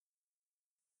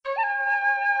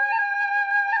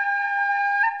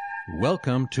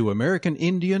Welcome to American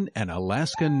Indian and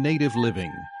Alaska Native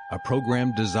Living, a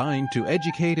program designed to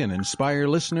educate and inspire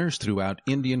listeners throughout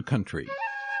Indian country.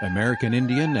 American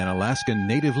Indian and Alaska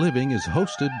Native Living is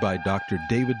hosted by Dr.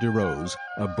 David DeRose,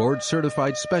 a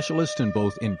board-certified specialist in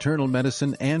both internal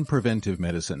medicine and preventive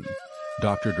medicine.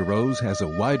 Dr. DeRose has a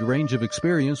wide range of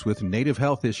experience with Native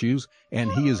health issues,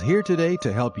 and he is here today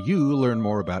to help you learn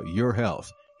more about your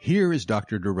health. Here is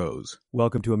Dr. DeRose.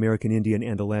 Welcome to American Indian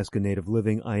and Alaska Native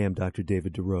Living. I am Dr.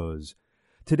 David DeRose.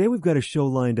 Today we've got a show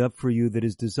lined up for you that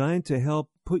is designed to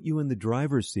help put you in the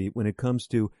driver's seat when it comes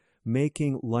to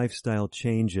making lifestyle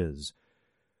changes.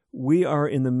 We are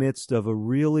in the midst of a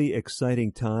really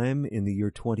exciting time in the year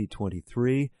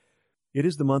 2023. It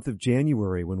is the month of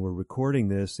January when we're recording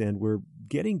this, and we're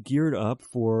getting geared up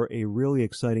for a really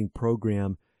exciting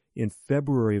program in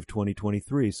February of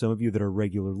 2023. Some of you that are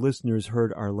regular listeners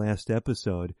heard our last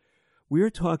episode. We are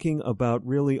talking about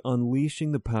really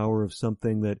unleashing the power of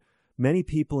something that many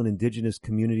people in indigenous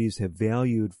communities have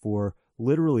valued for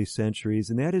literally centuries,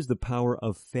 and that is the power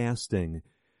of fasting.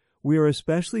 We are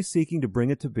especially seeking to bring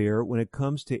it to bear when it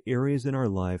comes to areas in our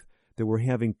life that we're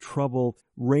having trouble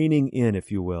reining in, if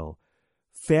you will.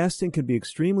 Fasting can be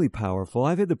extremely powerful.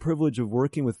 I've had the privilege of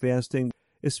working with fasting,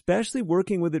 especially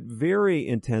working with it very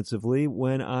intensively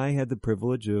when I had the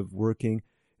privilege of working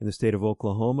in the state of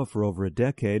Oklahoma for over a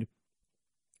decade.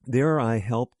 There I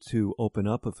helped to open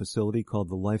up a facility called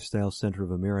the Lifestyle Center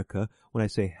of America. When I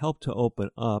say help to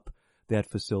open up that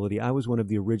facility, I was one of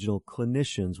the original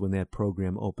clinicians when that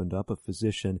program opened up, a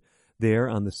physician there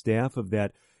on the staff of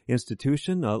that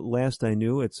institution. Last I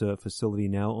knew, it's a facility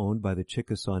now owned by the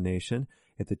Chickasaw Nation.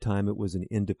 At the time, it was an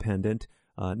independent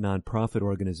nonprofit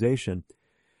organization.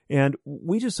 And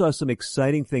we just saw some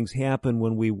exciting things happen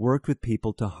when we worked with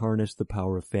people to harness the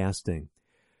power of fasting.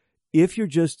 If you're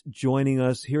just joining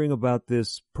us, hearing about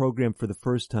this program for the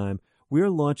first time, we are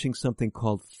launching something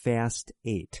called Fast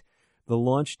 8. The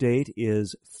launch date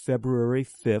is February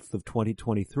 5th of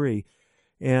 2023.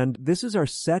 And this is our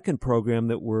second program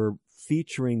that we're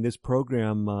featuring this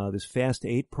program, this Fast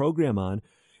 8 program on.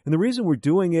 And the reason we're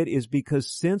doing it is because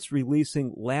since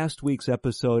releasing last week's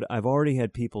episode, I've already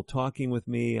had people talking with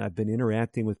me. I've been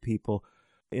interacting with people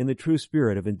in the true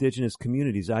spirit of indigenous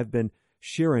communities. I've been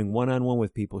sharing one-on-one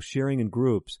with people, sharing in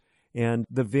groups. And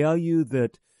the value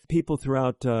that people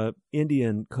throughout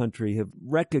Indian country have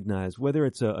recognized, whether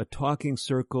it's a talking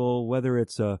circle, whether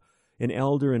it's an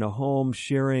elder in a home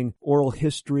sharing oral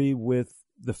history with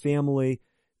the family,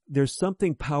 there's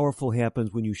something powerful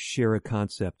happens when you share a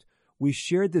concept. We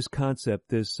shared this concept,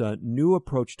 this new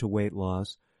approach to weight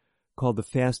loss called the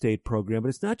Fast 8 program, but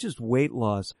it's not just weight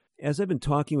loss. As I've been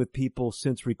talking with people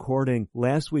since recording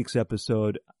last week's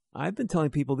episode, I've been telling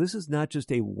people this is not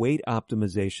just a weight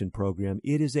optimization program,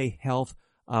 it is a health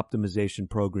optimization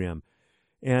program.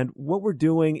 And what we're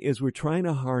doing is we're trying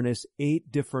to harness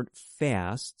 8 different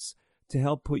fasts to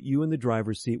help put you in the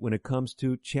driver's seat when it comes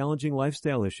to challenging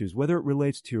lifestyle issues, whether it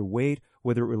relates to your weight,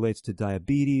 whether it relates to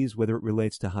diabetes, whether it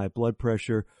relates to high blood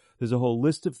pressure. There's a whole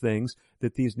list of things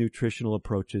that these nutritional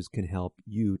approaches can help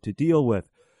you to deal with.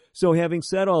 So having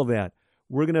said all that,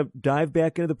 we're going to dive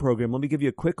back into the program. Let me give you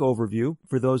a quick overview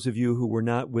for those of you who were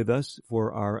not with us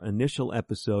for our initial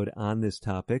episode on this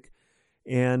topic.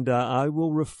 And I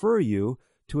will refer you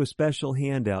to a special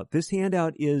handout. This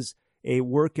handout is a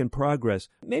work in progress.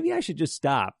 Maybe I should just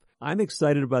stop. I'm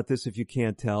excited about this if you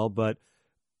can't tell, but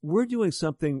we're doing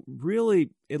something really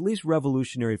at least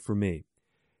revolutionary for me.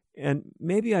 And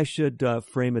maybe I should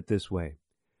frame it this way.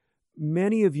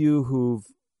 Many of you who've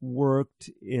worked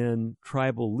in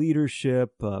tribal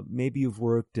leadership, maybe you've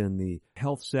worked in the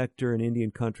health sector in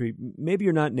Indian country, maybe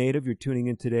you're not Native, you're tuning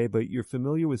in today, but you're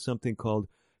familiar with something called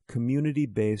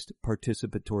community-based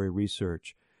participatory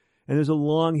research. And there's a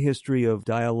long history of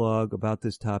dialogue about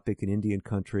this topic in Indian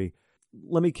country.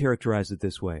 Let me characterize it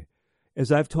this way.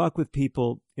 As I've talked with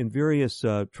people in various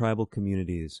tribal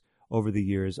communities over the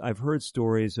years, I've heard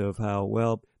stories of how,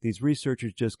 well, these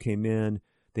researchers just came in,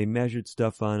 they measured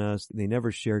stuff on us, they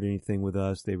never shared anything with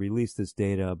us, they released this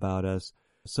data about us.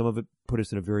 Some of it put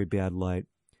us in a very bad light.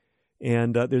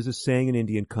 And there's a saying in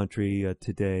Indian country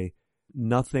today,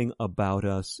 nothing about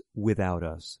us without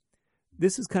us.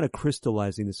 This is kind of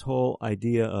crystallizing this whole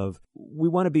idea of we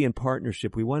want to be in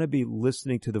partnership. We want to be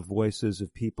listening to the voices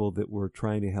of people that we're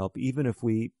trying to help, even if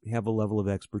we have a level of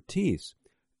expertise.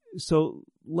 So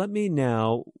let me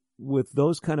now, with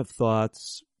those kind of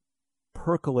thoughts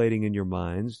percolating in your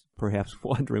minds, perhaps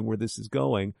wondering where this is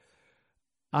going,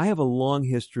 I have a long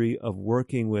history of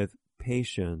working with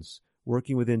patients,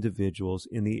 working with individuals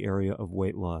in the area of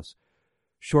weight loss.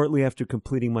 Shortly after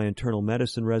completing my internal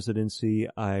medicine residency,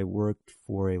 I worked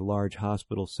for a large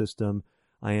hospital system.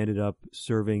 I ended up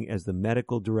serving as the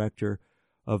medical director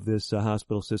of this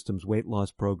hospital system's weight loss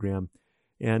program.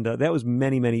 And that was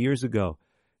many, many years ago.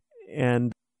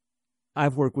 And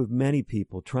I've worked with many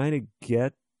people trying to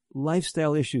get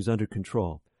lifestyle issues under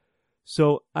control.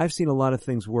 So I've seen a lot of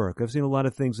things work. I've seen a lot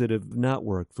of things that have not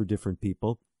worked for different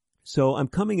people. So I'm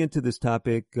coming into this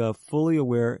topic fully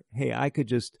aware, hey, I could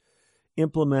just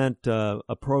implement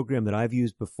a program that I've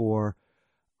used before.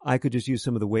 I could just use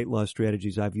some of the weight loss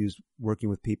strategies I've used working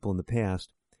with people in the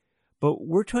past. But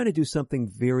we're trying to do something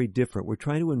very different. We're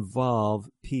trying to involve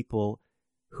people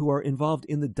who are involved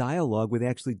in the dialogue with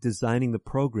actually designing the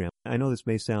program. I know this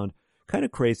may sound kind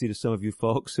of crazy to some of you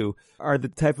folks who are the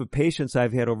type of patients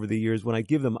I've had over the years. When I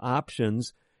give them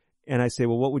options and I say,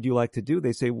 well, what would you like to do?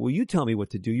 They say, well, you tell me what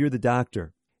to do. You're the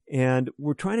doctor. And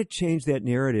we're trying to change that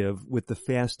narrative with the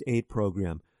Fast 8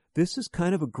 program. This is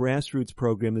kind of a grassroots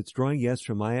program that's drawing, yes,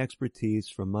 from my expertise,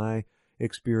 from my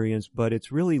experience, but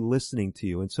it's really listening to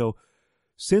you. And so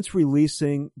since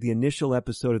releasing the initial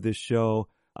episode of this show,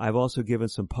 I've also given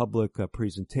some public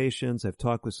presentations. I've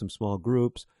talked with some small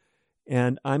groups,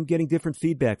 and I'm getting different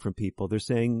feedback from people. They're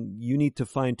saying, you need to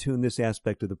fine-tune this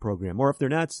aspect of the program. Or if they're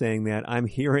not saying that, I'm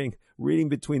reading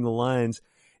between the lines,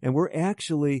 and we're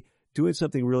actually doing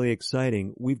something really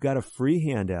exciting. We've got a free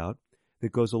handout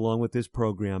that goes along with this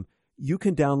program. You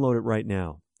can download it right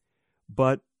now.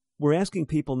 But we're asking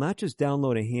people not just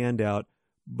download a handout,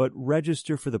 but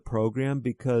register for the program,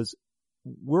 because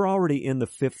we're already in the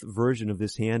 5th version of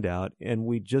this handout, and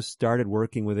we just started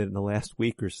working with it in the last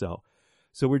week or so.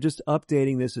 So we're just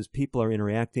updating this as people are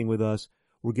interacting with us.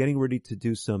 We're getting ready to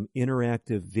do some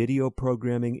interactive video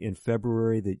programming in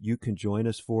February that you can join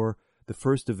us for. The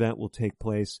first event will take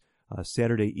place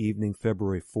Saturday evening,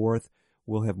 February 4th.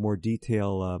 We'll have more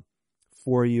detail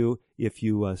for you if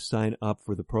you sign up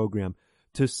for the program.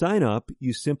 To sign up,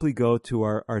 you simply go to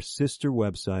our sister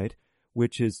website,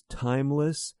 which is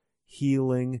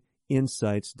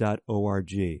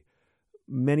timelesshealinginsights.org.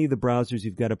 Many of the browsers,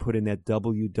 you've got to put in that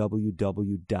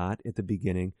www dot at the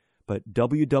beginning, but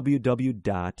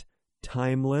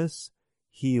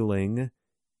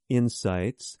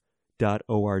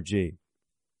www.timelesshealinginsights.org.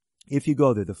 If you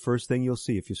go there, the first thing you'll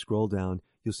see, if you scroll down,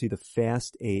 you'll see the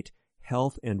Fast 8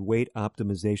 Health and Weight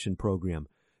Optimization Program.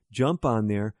 Jump on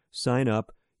there, sign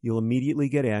up. You'll immediately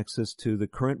get access to the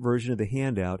current version of the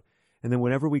handout. And then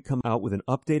whenever we come out with an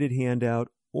updated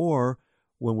handout, or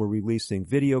when we're releasing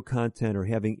video content or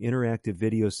having interactive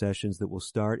video sessions that will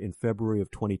start in February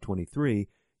of 2023,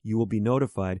 you will be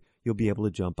notified. You'll be able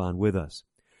to jump on with us.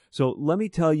 So let me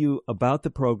tell you about the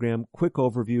program, quick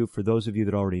overview for those of you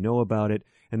that already know about it,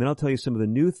 and then I'll tell you some of the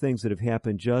new things that have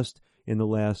happened just in the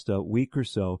last week or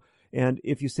so. And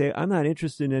if you say, I'm not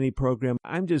interested in any program,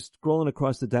 I'm just scrolling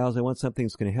across the dials, I want something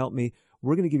that's going to help me,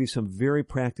 we're going to give you some very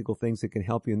practical things that can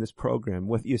help you in this program,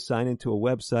 whether you sign into a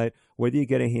website, whether you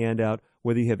get a handout,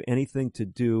 whether you have anything to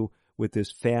do with this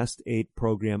Fast 8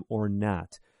 program or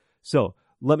not. So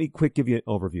let me quick give you an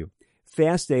overview.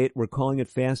 Fast 8, we're calling it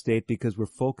Fast 8 because we're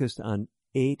focused on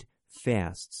 8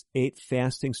 fasts, 8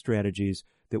 fasting strategies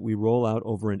that we roll out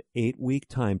over an 8-week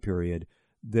time period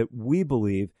that we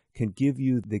believe can give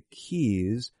you the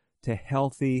keys to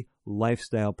healthy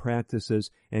lifestyle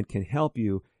practices and can help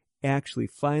you actually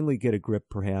finally get a grip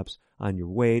perhaps on your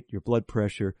weight, your blood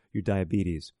pressure, your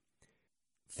diabetes.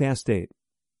 Fast 8.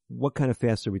 What kind of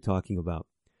fast are we talking about?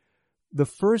 The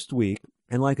first week,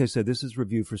 and like I said, this is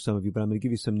review for some of you, but I'm going to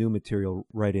give you some new material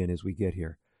right in as we get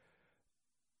here.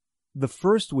 The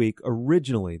first week,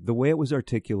 originally, the way it was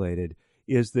articulated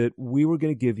is that we were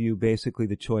going to give you basically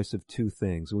the choice of 2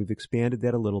 things. We've expanded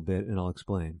that a little bit, and I'll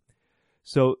explain.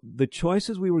 So the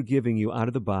choices we were giving you out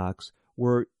of the box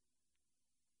were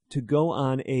to go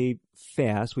on a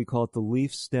fast. We call it the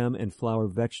leaf, stem, and flower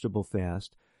vegetable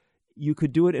fast. You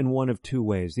could do it in one of 2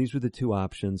 ways. These were the 2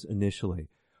 options initially.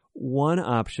 One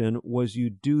option was you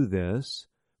do this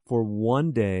for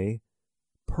 1 day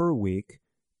per week,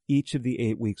 each of the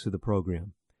 8 weeks of the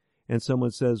program. And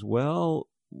someone says, well,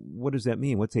 what does that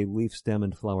mean? What's a leaf, stem,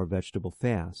 and flower vegetable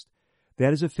fast?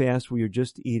 That is a fast where you're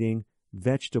just eating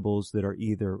vegetables that are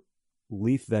either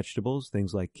leaf vegetables,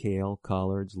 things like kale,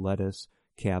 collards, lettuce,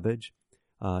 cabbage,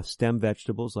 stem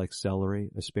vegetables like celery,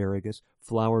 asparagus,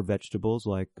 flower vegetables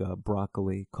like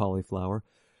broccoli, cauliflower.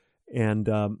 And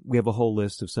we have a whole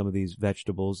list of some of these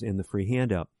vegetables in the free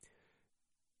handout.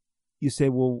 You say,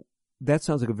 well, that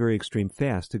sounds like a very extreme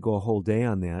fast to go a whole day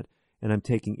on that, and I'm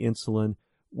taking insulin.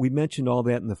 We mentioned all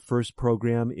that in the first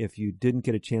program. If you didn't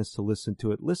get a chance to listen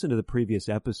to it, listen to the previous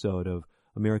episode of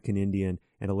American Indian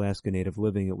and Alaska Native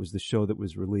Living. It was the show that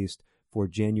was released for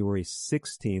January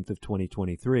 16th of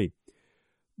 2023.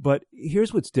 But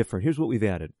here's what's different. Here's what we've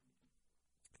added.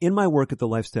 In my work at the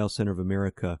Lifestyle Center of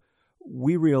America,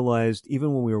 we realized,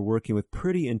 even when we were working with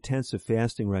pretty intensive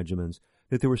fasting regimens,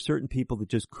 that there were certain people that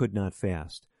just could not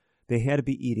fast. They had to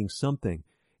be eating something.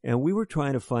 And we were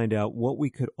trying to find out what we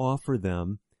could offer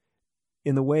them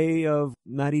in the way of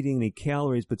not eating any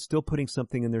calories, but still putting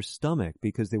something in their stomach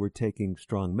because they were taking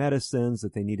strong medicines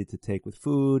that they needed to take with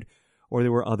food, or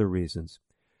there were other reasons.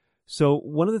 So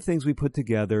one of the things we put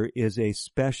together is a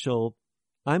special,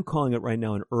 I'm calling it right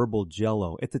now an herbal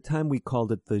jello. At the time, we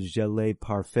called it the Gelée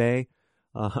Parfait.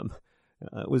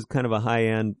 It was kind of a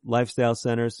high-end lifestyle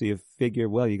center, so you figure,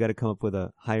 well, you got to come up with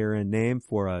a higher-end name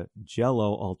for a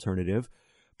jello alternative.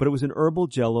 But it was an herbal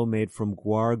jello made from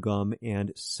guar gum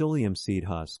and psyllium seed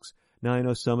husks. Now, I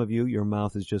know some of you, your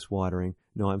mouth is just watering.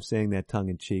 No, I'm saying that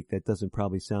tongue-in-cheek. That doesn't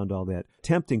probably sound all that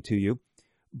tempting to you.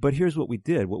 But here's what we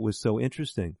did. What was so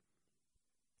interesting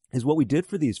is what we did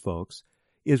for these folks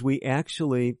is we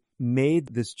actually made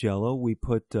this jello. We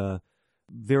put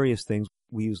various things.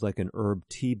 We used like an herb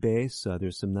tea base.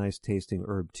 There's some nice tasting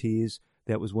herb teas.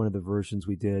 That was one of the versions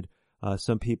we did.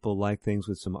 Some people like things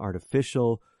with some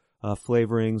artificial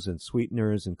flavorings and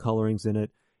sweeteners and colorings in it.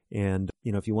 And,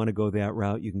 if you want to go that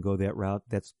route, you can go that route.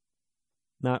 That's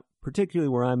not particularly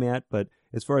where I'm at, but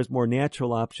as far as more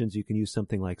natural options, you can use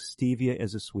something like stevia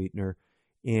as a sweetener,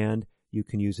 and you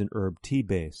can use an herb tea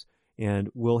base. And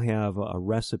we'll have a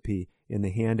recipe in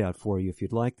the handout for you if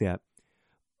you'd like that.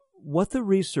 What the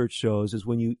research shows is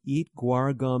when you eat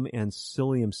guar gum and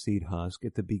psyllium seed husk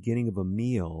at the beginning of a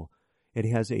meal, it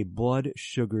has a blood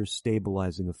sugar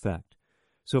stabilizing effect.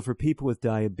 So for people with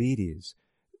diabetes,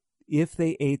 if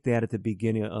they ate that at the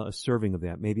beginning, a serving of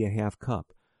that, maybe a half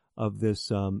cup of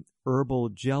this herbal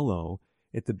jello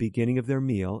at the beginning of their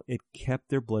meal, it kept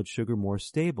their blood sugar more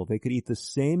stable. They could eat the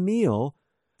same meal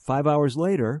 5 hours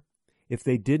later. If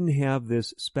they didn't have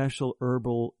this special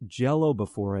herbal jello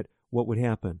before it, what would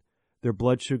happen? Their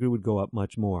blood sugar would go up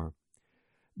much more.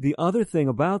 The other thing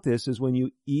about this is when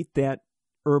you eat that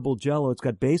herbal jello, it's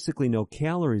got basically no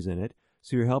calories in it,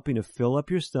 so you're helping to fill up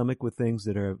your stomach with things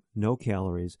that are no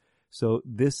calories. So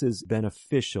this is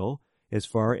beneficial as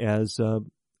far as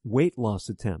weight loss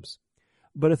attempts.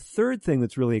 But a third thing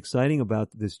that's really exciting about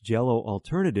this jello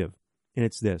alternative, and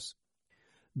it's this.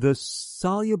 The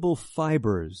soluble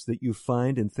fibers that you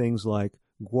find in things like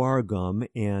guar gum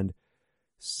and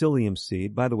psyllium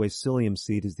seed. By the way, psyllium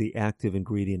seed is the active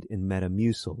ingredient in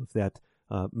Metamucil, if that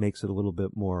makes it a little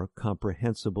bit more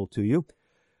comprehensible to you.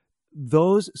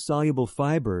 Those soluble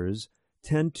fibers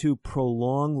tend to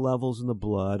prolong levels in the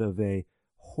blood of a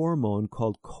hormone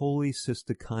called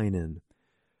cholecystokinin.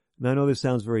 Now, I know this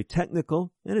sounds very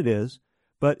technical, and it is,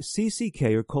 but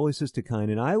CCK, or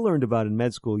cholecystokinin, I learned about in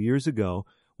med school years ago,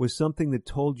 was something that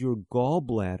told your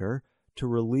gallbladder to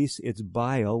release its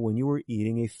bile when you were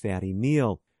eating a fatty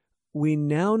meal. We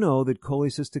now know that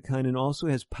cholecystokinin also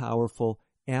has powerful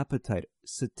appetite,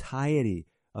 satiety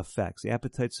effects,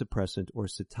 appetite suppressant or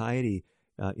satiety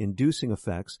inducing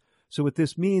effects. So what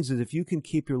this means is if you can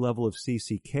keep your level of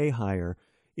CCK higher,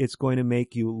 it's going to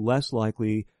make you less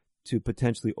likely to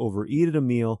potentially overeat at a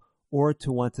meal or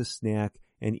to want to snack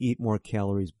and eat more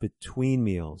calories between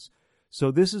meals.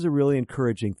 So this is a really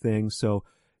encouraging thing. So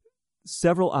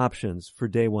several options for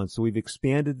day one. So we've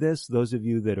expanded this. Those of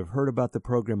you that have heard about the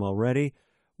program already,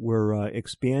 we're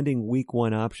expanding week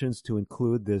one options to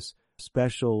include this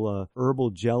special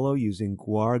herbal jello using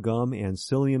guar gum and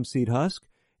psyllium seed husk.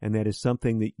 And that is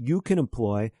something that you can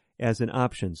employ as an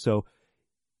option. So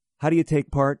how do you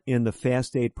take part in the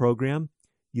Fast Aid program?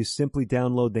 You simply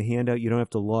download the handout. You don't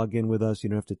have to log in with us. You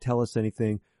don't have to tell us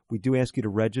anything. We do ask you to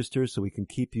register so we can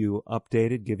keep you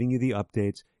updated, giving you the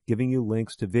updates, giving you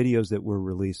links to videos that we're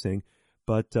releasing.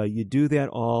 But you do that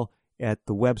all at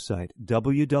the website,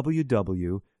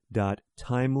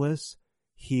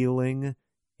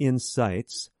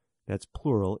 www.timelesshealinginsights, that's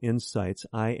plural, insights,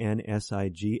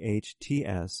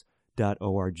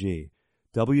 INSIGHTS.org.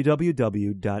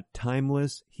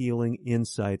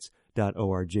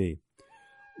 www.timelesshealinginsights.org.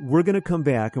 We're going to come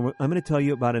back, and I'm going to tell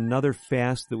you about another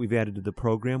fast that we've added to the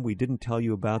program. We didn't tell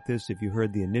you about this if you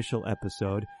heard the initial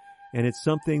episode, and it's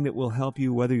something that will help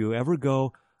you whether you ever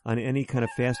go on any kind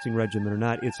of fasting regimen or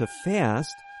not. It's a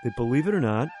fast that, believe it or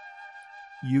not,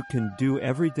 you can do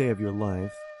every day of your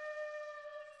life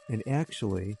and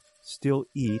actually still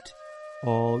eat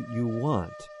all you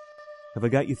want. Have I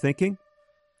got you thinking?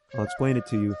 I'll explain it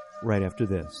to you right after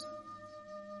this.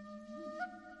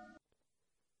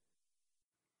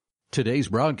 Today's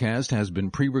broadcast has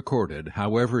been pre-recorded.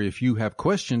 However, if you have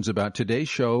questions about today's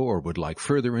show or would like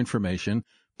further information,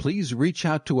 please reach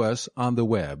out to us on the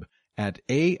web at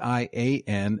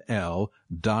AIANL.org.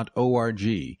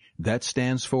 That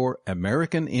stands for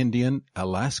American Indian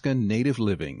Alaska Native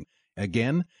Living.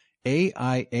 Again,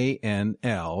 AIANL.org.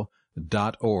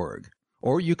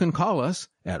 Or you can call us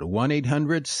at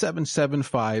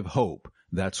 1-800-775-HOPE.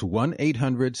 That's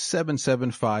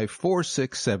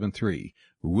 1-800-775-4673.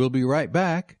 We'll be right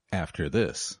back after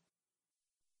this.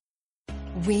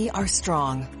 We are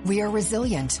strong, we are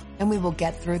resilient, and we will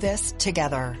get through this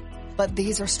together. But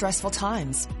these are stressful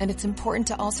times, and it's important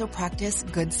to also practice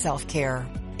good self-care.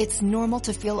 It's normal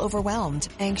to feel overwhelmed,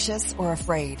 anxious, or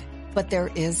afraid. But there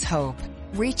is hope.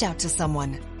 Reach out to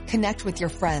someone, connect with your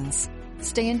friends,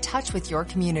 stay in touch with your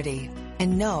community,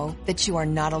 and know that you are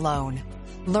not alone.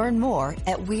 Learn more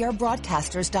at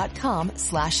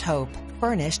wearebroadcasters.com/hope.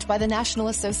 Furnished by the National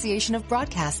Association of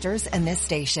Broadcasters and this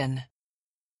station.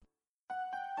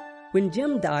 When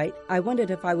Jim died, I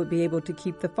wondered if I would be able to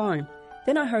keep the farm.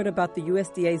 Then I heard about the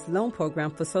USDA's loan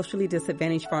program for socially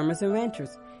disadvantaged farmers and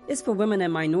ranchers. It's for women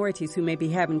and minorities who may be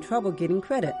having trouble getting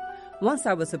credit. Once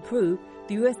I was approved,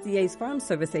 the USDA's Farm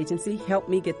Service Agency helped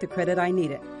me get the credit I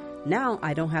needed. Now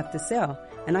I don't have to sell,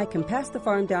 and I can pass the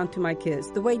farm down to my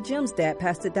kids the way Jim's dad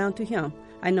passed it down to him.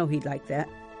 I know he'd like that.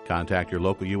 Contact your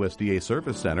local USDA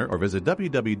Service Center or visit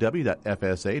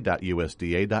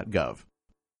www.fsa.usda.gov.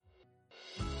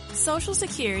 Social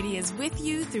Security is with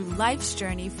you through life's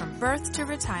journey from birth to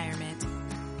retirement.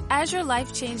 As your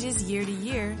life changes year to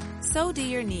year, so do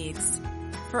your needs.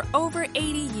 For over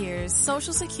 80 years,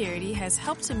 Social Security has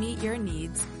helped to meet your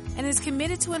needs and is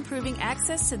committed to improving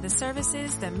access to the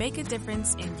services that make a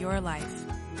difference in your life.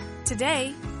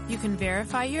 Today, you can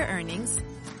verify your earnings,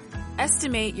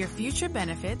 estimate your future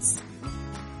benefits,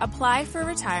 apply for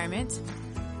retirement,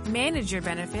 manage your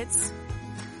benefits,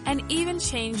 and even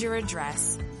change your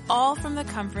address, all from the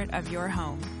comfort of your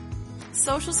home.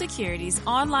 Social Security's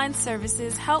online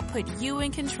services help put you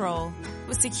in control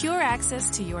with secure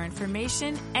access to your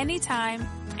information anytime,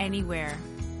 anywhere,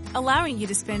 allowing you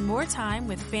to spend more time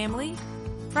with family,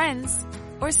 friends,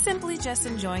 or simply just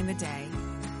enjoying the day.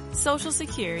 Social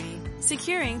Security,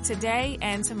 securing today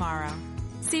and tomorrow.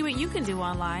 See what you can do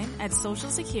online at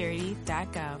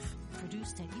socialsecurity.gov.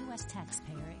 Produced at U.S.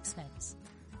 taxpayer expense.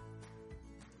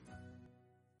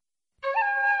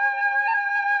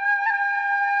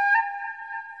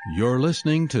 You're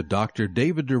listening to Dr.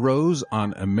 David DeRose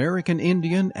on American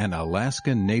Indian and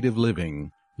Alaska Native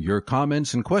Living. Your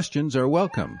comments and questions are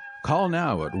welcome. Call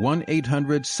now at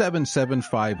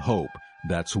 1-800-775-HOPE.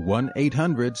 That's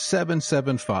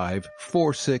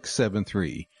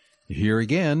 1-800-775-4673. Here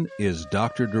again is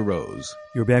Dr. DeRose.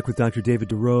 You're back with Dr. David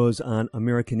DeRose on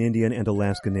American Indian and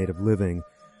Alaska Native Living.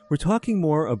 We're talking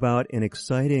more about an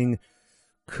exciting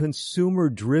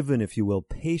consumer-driven, if you will,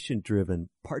 patient-driven,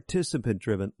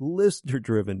 participant-driven,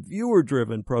 listener-driven,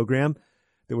 viewer-driven program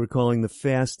that we're calling the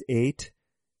Fast 8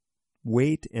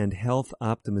 Weight and Health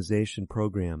Optimization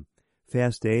Program.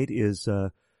 Fast 8 is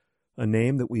a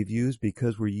name that we've used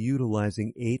because we're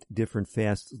utilizing 8 different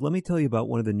fasts. Let me tell you about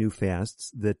one of the new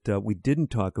fasts that we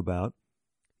didn't talk about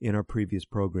in our previous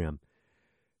program.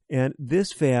 And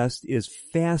this fast is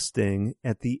fasting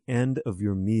at the end of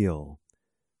your meal.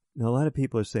 Now, a lot of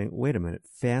people are saying, wait a minute,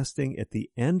 fasting at the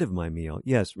end of my meal?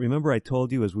 Yes, remember I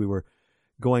told you as we were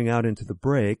going out into the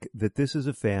break that this is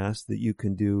a fast that you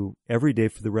can do every day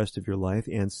for the rest of your life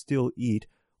and still eat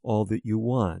all that you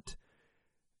want.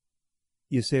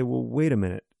 You say, well, wait a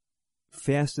minute,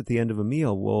 fast at the end of a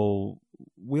meal? Well,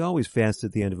 we always fast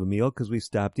at the end of a meal because we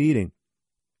stopped eating.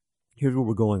 Here's where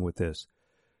we're going with this.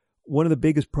 One of the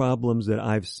biggest problems that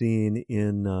I've seen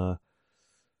in the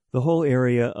whole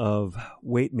area of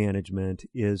weight management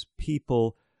is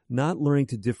people not learning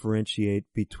to differentiate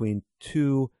between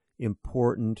two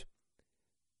important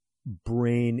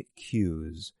brain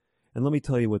cues. And let me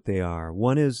tell you what they are.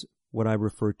 One is what I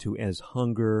refer to as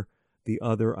hunger. The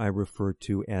other I refer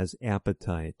to as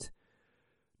appetite.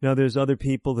 Now, there's other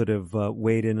people that have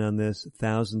weighed in on this,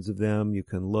 thousands of them. You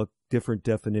can look different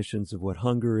definitions of what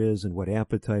hunger is and what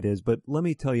appetite is. But let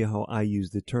me tell you how I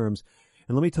use the terms.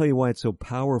 And let me tell you why it's so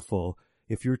powerful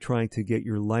if you're trying to get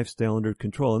your lifestyle under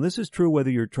control. And this is true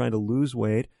whether you're trying to lose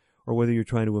weight or whether you're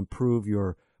trying to improve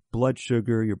your blood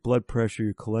sugar, your blood pressure,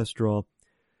 your cholesterol.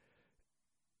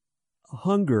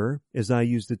 Hunger, as I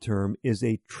use the term, is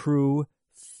a true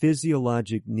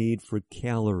physiologic need for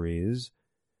calories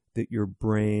that your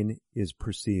brain is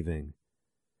perceiving.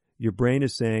 Your brain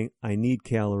is saying, I need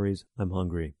calories, I'm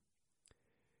hungry.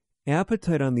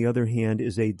 Appetite, on the other hand,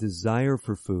 is a desire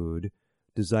for food,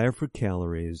 desire for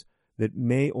calories that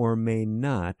may or may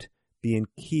not be in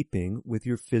keeping with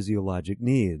your physiologic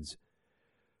needs.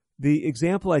 The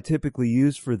example I typically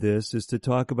use for this is to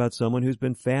talk about someone who's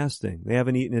been fasting. They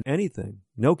haven't eaten anything,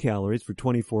 no calories for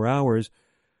 24 hours.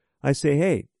 I say,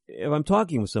 hey, if I'm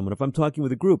talking with someone, if I'm talking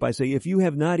with a group, I say, if you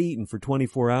have not eaten for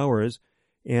 24 hours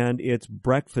and it's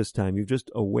breakfast time, you've just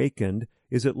awakened,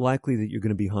 is it likely that you're going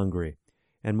to be hungry?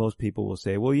 And most people will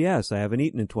say, well, yes, I haven't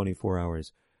eaten in 24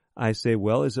 hours. I say,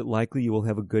 well, is it likely you will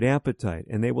have a good appetite?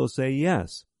 And they will say,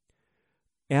 yes.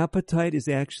 Appetite is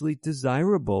actually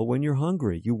desirable when you're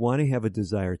hungry. You want to have a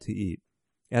desire to eat.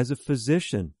 As a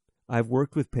physician, I've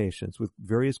worked with patients with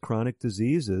various chronic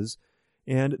diseases,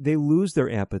 and they lose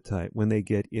their appetite when they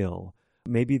get ill.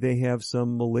 Maybe they have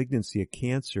some malignancy, a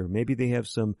cancer. Maybe they have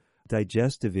some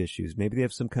digestive issues. Maybe they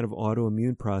have some kind of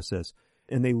autoimmune process,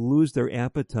 and they lose their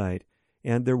appetite,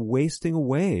 and they're wasting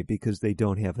away because they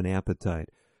don't have an appetite.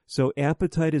 So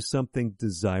appetite is something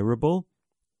desirable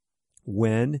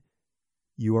when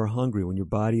you are hungry, when your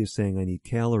body is saying, I need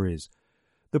calories.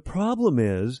 The problem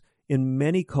is, in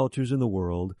many cultures in the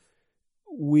world,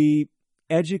 we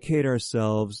educate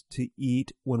ourselves to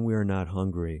eat when we are not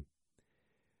hungry.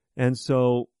 And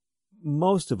so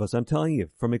most of us, I'm telling you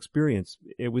from experience,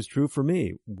 it was true for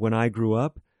me. When I grew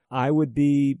up, I would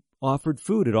be offered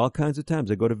food at all kinds of times.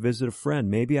 I go to visit a friend.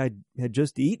 Maybe I had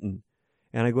just eaten.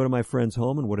 And I go to my friend's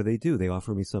home, and what do? They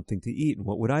offer me something to eat. And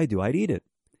what would I do? I'd eat it.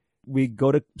 We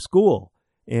go to school.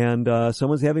 And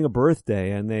someone's having a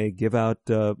birthday, and they give out,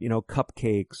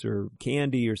 cupcakes or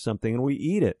candy or something, and we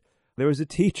eat it. There was a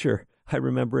teacher, I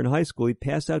remember in high school, he'd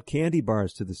pass out candy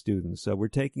bars to the students. So we're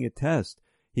taking a test.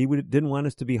 He didn't want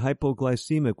us to be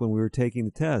hypoglycemic when we were taking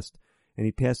the test, and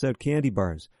he'd pass out candy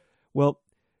bars. Well,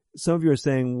 some of you are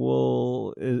saying,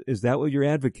 well, is that what you're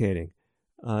advocating?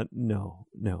 No.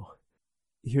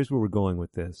 Here's where we're going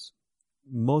with this.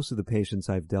 Most of the patients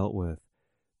I've dealt with,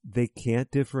 they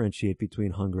can't differentiate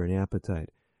between hunger and appetite.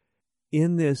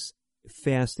 In this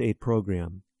Fast 8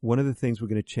 program, one of the things we're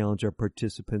going to challenge our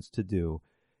participants to do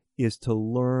is to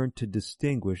learn to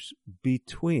distinguish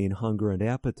between hunger and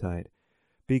appetite.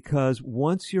 Because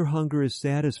once your hunger is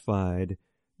satisfied,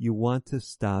 you want to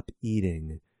stop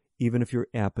eating, even if your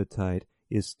appetite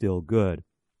is still good.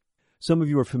 Some of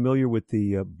you are familiar with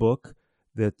the book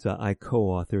that I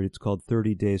co-authored. It's called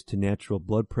 30 Days to Natural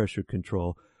Blood Pressure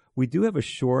Control. We do have a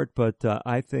short, but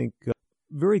I think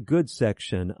very good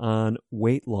section on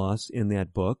weight loss in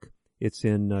that book. It's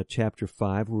in Chapter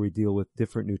 5, where we deal with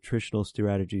different nutritional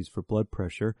strategies for blood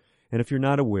pressure. And if you're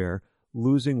not aware,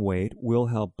 losing weight will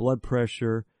help blood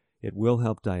pressure, it will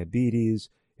help diabetes,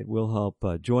 it will help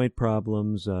joint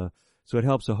problems, so it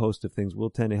helps a host of things. It will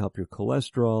tend to help your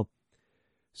cholesterol.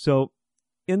 So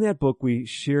in that book, we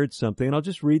shared something, and I'll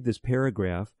just read this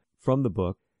paragraph from the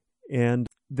book, and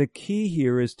the key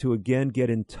here is to, again, get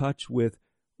in touch with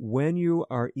when you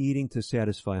are eating to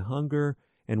satisfy hunger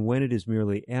and when it is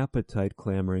merely appetite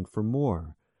clamoring for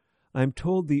more. I'm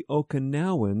told the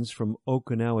Okinawans from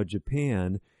Okinawa,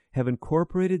 Japan, have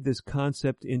incorporated this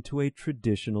concept into a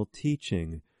traditional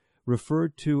teaching,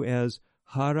 referred to as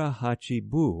hara hachi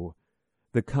bu.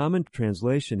 The common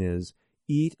translation is,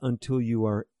 eat until you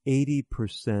are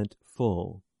 80%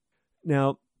 full.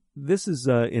 Now, this is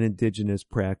an indigenous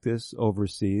practice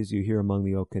overseas, you hear among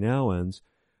the Okinawans,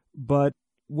 but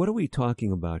what are we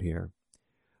talking about here?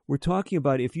 We're talking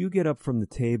about if you get up from the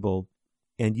table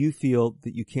and you feel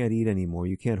that you can't eat anymore,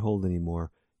 you can't hold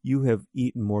anymore, you have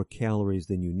eaten more calories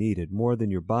than you needed, more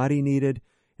than your body needed,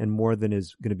 and more than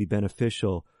is going to be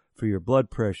beneficial for your blood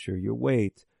pressure, your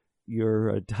weight,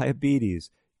 your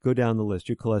diabetes, go down the list,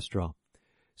 your cholesterol.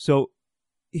 So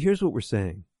here's what we're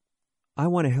saying. I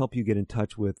want to help you get in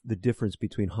touch with the difference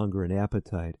between hunger and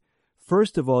appetite.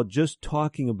 First of all, just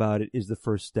talking about it is the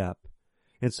first step.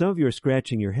 And some of you are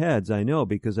scratching your heads, I know,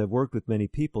 because I've worked with many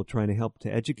people trying to help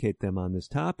to educate them on this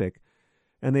topic.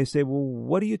 And they say, well,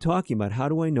 what are you talking about? How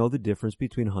do I know the difference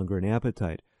between hunger and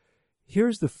appetite?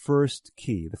 Here's the first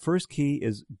key. The first key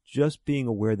is just being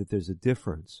aware that there's a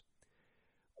difference.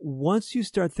 Once you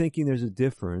start thinking there's a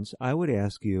difference, I would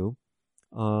ask you,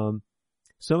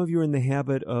 some of you are in the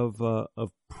habit of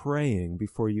praying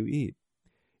before you eat.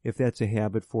 If that's a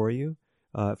habit for you,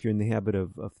 if you're in the habit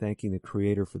of thanking the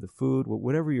Creator for the food,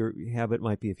 whatever your habit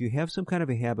might be, if you have some kind of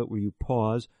a habit where you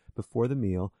pause before the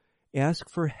meal, ask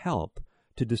for help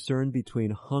to discern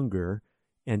between hunger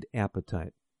and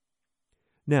appetite.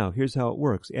 Now, here's how it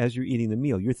works. As you're eating the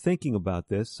meal, you're thinking about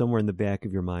this somewhere in the back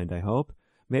of your mind, I hope.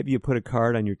 Maybe you put a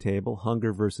card on your table,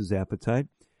 hunger versus appetite,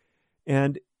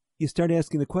 and you start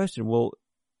asking the question, well,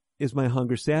 is my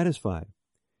hunger satisfied?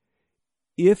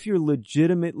 if you're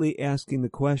legitimately asking the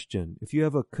question, if you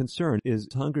have a concern, is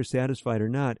hunger satisfied or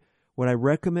not, what I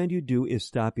recommend you do is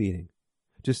stop eating.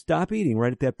 Just stop eating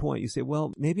right at that point. You say,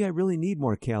 well, maybe I really need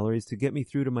more calories to get me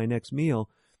through to my next meal.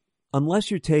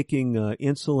 Unless you're taking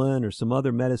insulin or some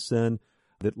other medicine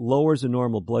that lowers a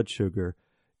normal blood sugar,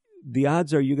 the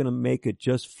odds are you're going to make it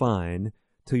just fine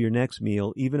till your next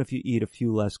meal, even if you eat a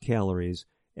few less calories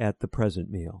at the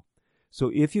present meal. So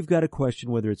if you've got a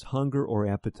question whether it's hunger or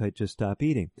appetite, just stop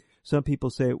eating. Some people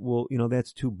say, well,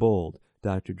 that's too bold,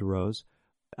 Dr. DeRose.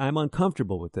 I'm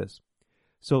uncomfortable with this.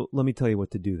 So let me tell you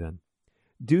what to do then.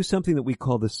 Do something that we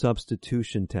call the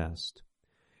substitution test.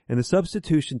 And the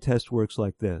substitution test works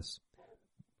like this.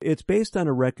 It's based on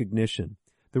a recognition.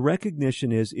 The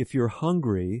recognition is if you're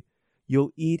hungry,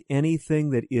 you'll eat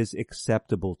anything that is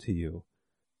acceptable to you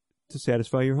to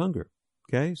satisfy your hunger.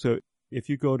 Okay? So if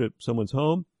you go to someone's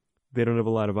home, they don't have a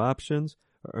lot of options,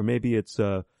 or maybe it's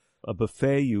a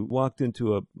buffet. You walked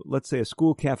into let's say a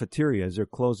school cafeteria as they're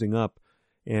closing up,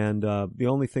 and the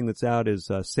only thing that's out is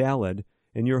salad,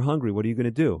 and you're hungry. What are you going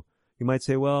to do? You might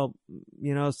say, well,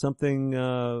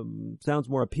 something sounds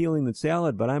more appealing than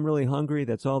salad, but I'm really hungry.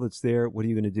 That's all that's there. What are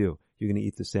you going to do? You're going to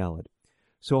eat the salad.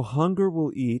 So hunger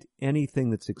will eat anything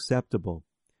that's acceptable.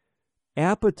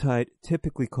 Appetite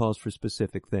typically calls for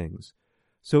specific things.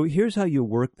 So here's how you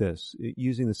work this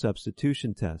using the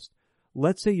substitution test.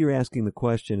 Let's say you're asking the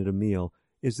question at a meal,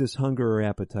 is this hunger or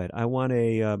appetite? I want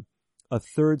a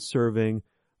third serving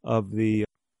of the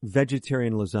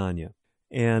vegetarian lasagna.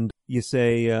 And you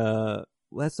say,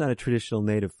 that's not a traditional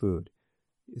native food.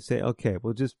 You say, okay,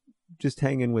 well, just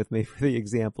hang in with me for the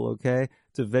example, okay?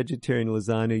 It's a vegetarian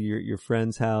lasagna, your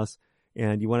friend's house,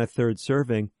 and you want a third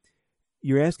serving.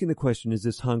 You're asking the question, is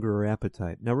this hunger or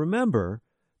appetite? Now remember,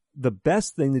 the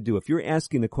best thing to do, if you're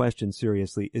asking the question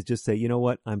seriously, is just say, you know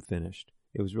what, I'm finished.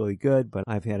 It was really good, but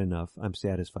I've had enough. I'm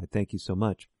satisfied. Thank you so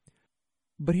much.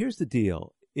 But here's the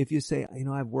deal. If you say,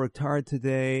 I've worked hard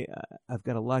today, I've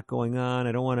got a lot going on,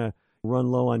 I don't want to run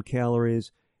low on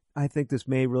calories, I think this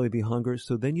may really be hunger,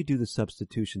 so then you do the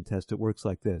substitution test. It works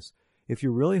like this. If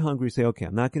you're really hungry, say, okay,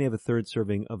 I'm not going to have a third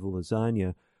serving of the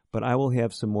lasagna, but I will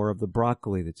have some more of the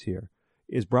broccoli that's here.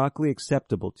 Is broccoli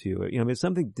acceptable to you? It's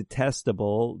something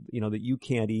detestable, that you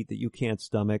can't eat, that you can't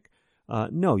stomach.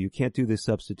 No, you can't do this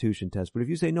substitution test. But if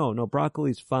you say, no,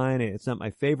 broccoli's fine, it's not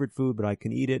my favorite food, but I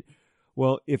can eat it.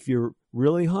 Well, if you're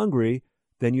really hungry,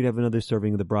 then you'd have another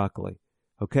serving of the broccoli.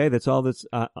 Okay, that's all that's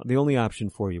the only option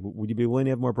for you. Would you be willing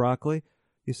to have more broccoli?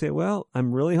 You say, well,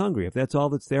 I'm really hungry. If that's all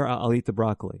that's there, I'll eat the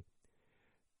broccoli.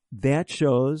 That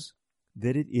shows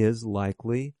that it is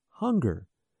likely hunger.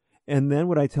 And then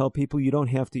what I tell people, you don't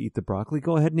have to eat the broccoli.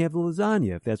 Go ahead and have the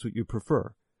lasagna if that's what you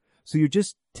prefer. So you're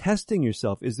just testing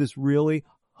yourself. Is this really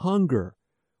hunger?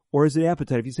 Or is it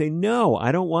appetite? If you say, no,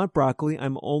 I don't want broccoli,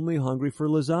 I'm only hungry for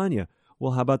lasagna.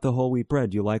 Well, how about the whole wheat bread?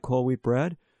 Do you like whole wheat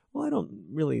bread? Well, I don't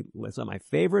really, it's not my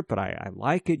favorite, but I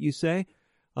like it, you say.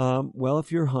 Well,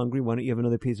 if you're hungry, why don't you have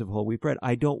another piece of whole wheat bread?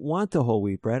 I don't want the whole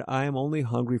wheat bread. I am only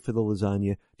hungry for the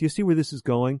lasagna. Do you see where this is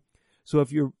going? So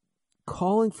if you're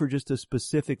calling for just a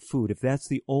specific food, if that's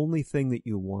the only thing that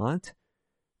you want,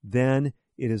 then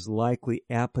it is likely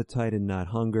appetite and not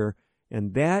hunger.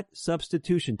 And that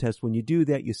substitution test, when you do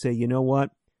that, you say, you know what?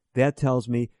 That tells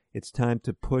me it's time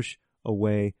to push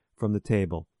away from the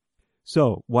table.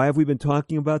 So why have we been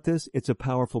talking about this? It's a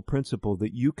powerful principle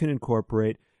that you can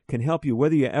incorporate, can help you,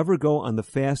 whether you ever go on the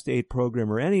Fast 8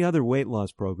 program or any other weight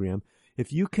loss program.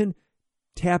 If you can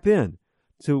tap in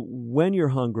to when you're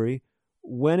hungry,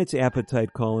 when it's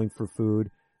appetite calling for food,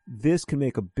 this can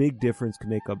make a big difference, can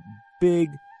make a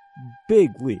big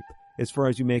leap as far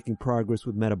as you making progress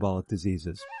with metabolic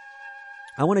diseases.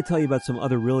 I want to tell you about some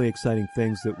other really exciting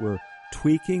things that we're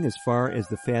tweaking as far as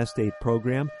the Fast 8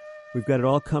 program. We've got it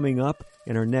all coming up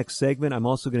in our next segment. I'm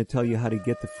also going to tell you how to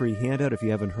get the free handout if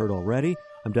you haven't heard already.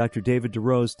 I'm Dr. David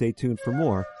DeRose. Stay tuned for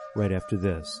more right after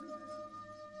this.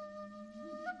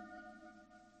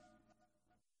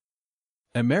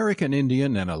 American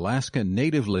Indian and Alaska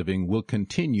Native Living will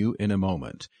continue in a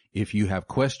moment. If you have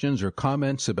questions or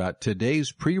comments about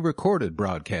today's pre-recorded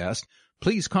broadcast,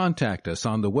 please contact us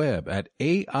on the web at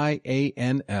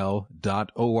aianl.org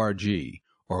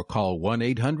or call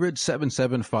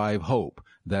 1-800-775-HOPE.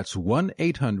 That's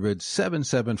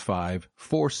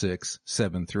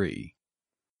 1-800-775-4673.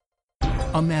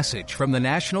 A message from the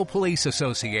National Police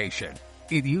Association.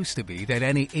 It used to be that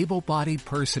any able-bodied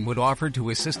person would offer to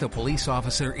assist a police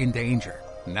officer in danger.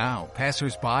 Now,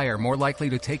 passers-by are more likely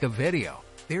to take a video.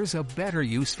 There's a better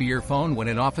use for your phone when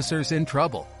an officer's in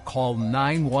trouble. Call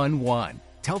 911.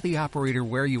 Tell the operator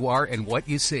where you are and what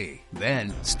you see.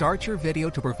 Then, start your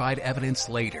video to provide evidence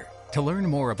later. To learn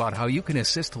more about how you can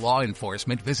assist law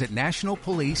enforcement, visit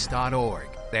nationalpolice.org.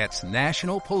 That's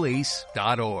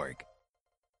nationalpolice.org.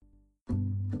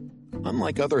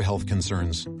 Unlike other health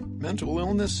concerns, mental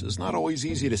illness is not always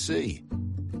easy to see.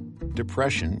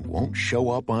 Depression won't show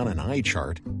up on an eye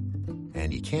chart,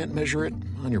 and you can't measure it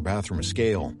on your bathroom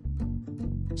scale.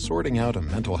 Sorting out a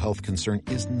mental health concern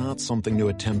is not something to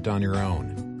attempt on your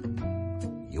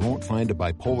own. You won't find a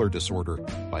bipolar disorder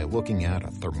by looking at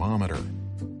a thermometer.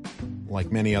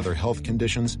 Like many other health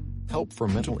conditions, help for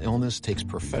mental illness takes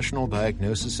professional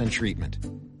diagnosis and treatment.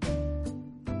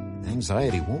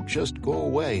 Anxiety won't just go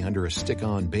away under a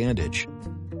stick-on bandage.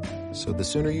 So the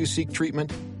sooner you seek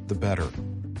treatment, the better.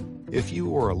 If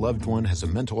you or a loved one has a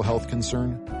mental health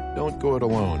concern, don't go it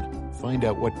alone. Find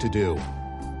out what to do.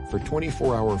 For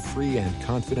 24-hour free and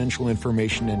confidential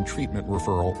information and treatment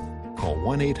referral, call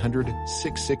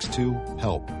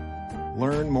 1-800-662-HELP.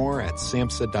 Learn more at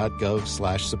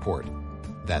samhsa.gov/support.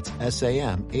 That's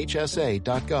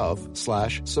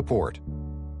samhsa.gov/support.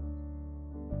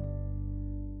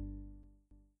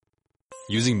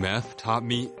 Using meth taught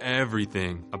me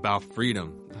everything about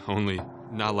freedom, only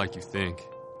not like you think.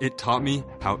 It taught me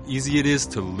how easy it is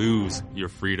to lose your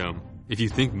freedom. If you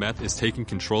think meth is taking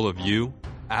control of you,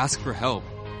 ask for help.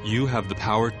 You have the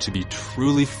power to be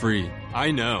truly free. I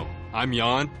know. I'm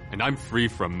Jan, and I'm free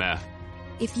from meth.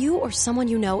 If you or someone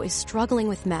you know is struggling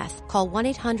with meth, call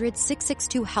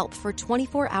 1-800-662-HELP for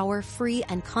 24-hour free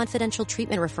and confidential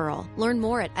treatment referral. Learn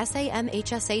more at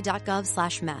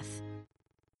samhsa.gov/meth.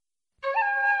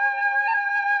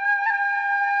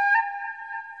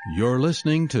 You're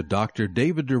listening to Dr.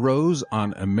 David DeRose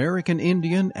on American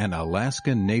Indian and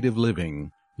Alaska Native Living.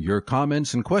 Your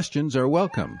comments and questions are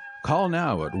welcome. Call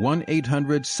now at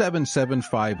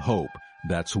 1-800-775-HOPE.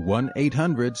 That's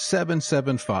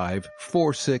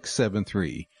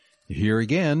 1-800-775-4673. Here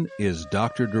again is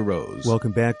Dr. DeRose.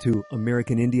 Welcome back to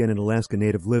American Indian and Alaska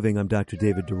Native Living. I'm Dr.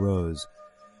 David DeRose.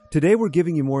 Today we're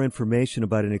giving you more information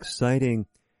about an exciting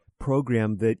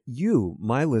program that you,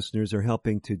 my listeners, are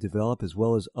helping to develop, as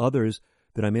well as others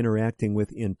that I'm interacting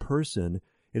with in person.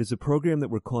 It is a program that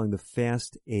we're calling the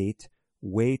Fast 8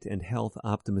 Weight and Health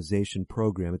Optimization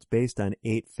Program. It's based on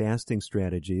 8 fasting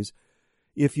strategies.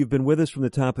 If you've been with us from the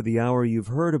top of the hour, you've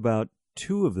heard about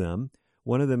 2 of them.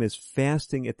 One of them is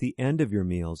fasting at the end of your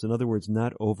meals. In other words,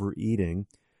 not overeating.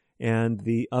 And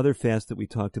the other fast that we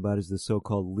talked about is the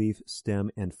so-called leaf,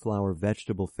 stem, and flower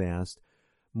vegetable fast.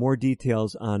 More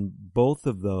details on both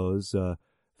of those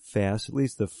fasts, at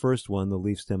least the first one, the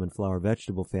leaf, stem, and flower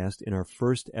vegetable fast, in our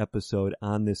first episode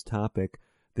on this topic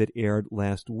that aired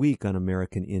last week on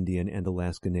American Indian and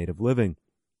Alaska Native Living.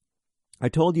 I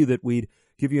told you that we'd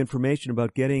give you information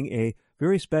about getting a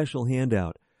very special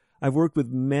handout. I've worked with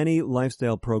many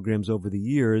lifestyle programs over the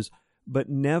years, but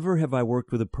never have I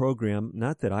worked with a program,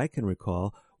 not that I can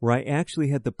recall, where I actually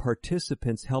had the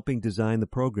participants helping design the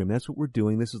program. That's what we're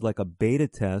doing. This is like a beta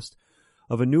test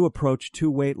of a new approach to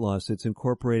weight loss. It's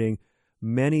incorporating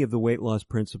many of the weight loss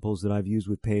principles that I've used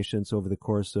with patients over the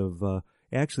course of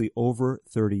actually over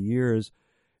 30 years.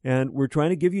 And we're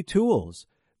trying to give you tools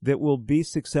that will be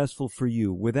successful for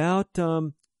you without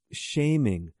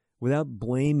shaming, without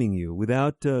blaming you,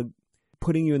 without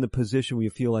putting you in the position where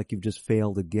you feel like you've just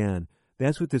failed again.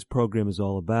 That's what this program is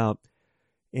all about.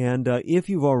 And if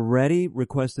you've already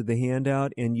requested the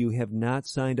handout and you have not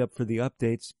signed up for the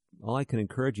updates, all I can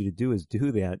encourage you to do is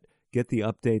do that. Get the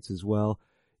updates as well.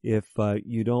 If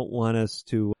you don't want us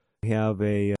to have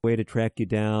a way to track you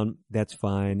down, that's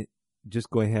fine.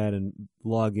 Just go ahead and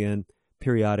log in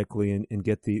periodically and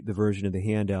get the version of the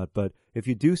handout. But if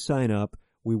you do sign up,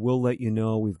 we will let you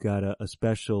know. We've got a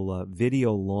special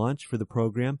video launch for the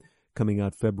program coming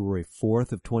out February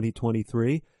 4th of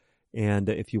 2023. And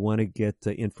if you want to get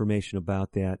information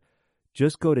about that,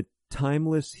 just go to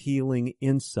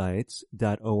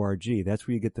timelesshealinginsights.org. That's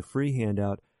where you get the free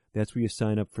handout. That's where you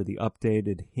sign up for the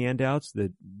updated handouts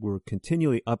that we're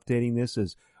continually updating this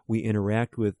as we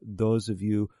interact with those of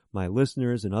you, my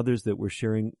listeners, and others that we're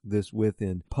sharing this with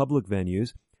in public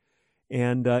venues.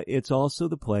 And it's also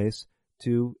the place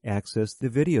to access the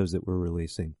videos that we're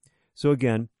releasing. So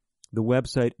again, the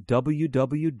website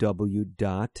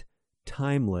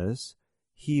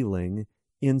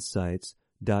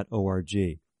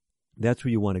www.timelesshealinginsights.org. That's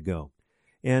where you want to go.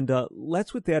 And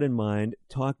let's, with that in mind,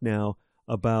 talk now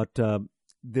about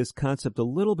this concept a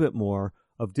little bit more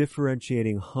of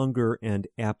differentiating hunger and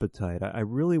appetite. I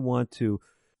really want to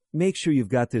make sure you've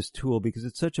got this tool because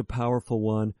it's such a powerful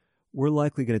one. We're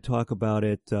likely going to talk about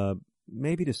it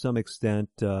maybe to some extent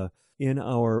in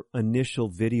our initial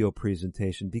video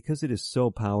presentation because it is so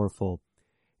powerful.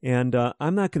 And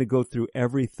I'm not going to go through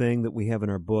everything that we have in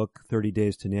our book, 30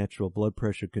 Days to Natural Blood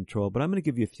Pressure Control, but I'm going to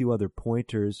give you a few other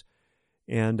pointers.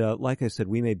 And like I said,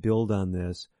 we may build on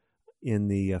this in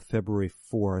the February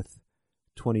 4th,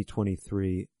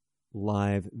 2023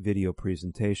 live video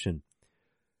presentation.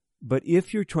 But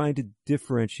if you're trying to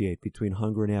differentiate between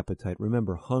hunger and appetite,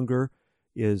 remember, hunger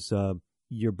is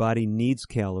your body needs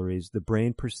calories, the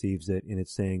brain perceives it, and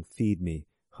it's saying, feed me,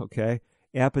 okay?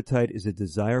 Appetite is a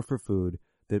desire for food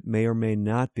that may or may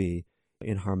not be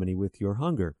in harmony with your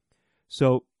hunger.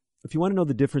 So if you want to know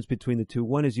the difference between the two,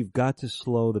 one is you've got to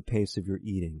slow the pace of your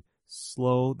eating.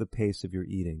 Slow the pace of your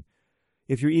eating.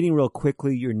 If you're eating real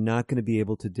quickly, you're not going to be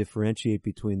able to differentiate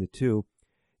between the two.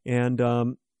 And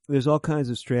there's all kinds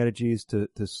of strategies to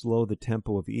slow the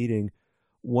tempo of eating.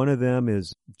 One of them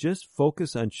is just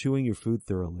focus on chewing your food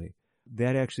thoroughly.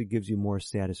 That actually gives you more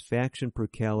satisfaction per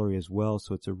calorie as well,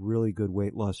 so it's a really good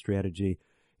weight loss strategy.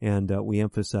 And we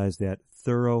emphasize that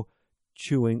thorough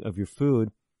chewing of your food.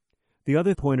 The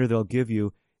other pointer they'll give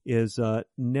you is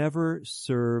never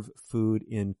serve food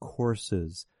in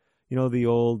courses. You know, the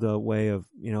old way of,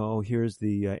 here's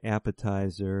the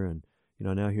appetizer, and,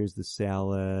 now here's the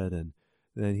salad, and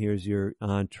then here's your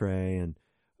entree. And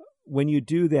when you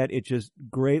do that, it just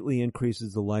greatly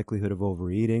increases the likelihood of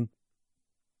overeating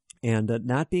and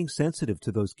not being sensitive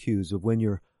to those cues of when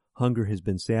your hunger has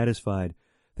been satisfied.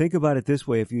 Think about it this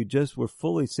way. If you just were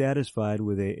fully satisfied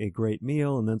with a great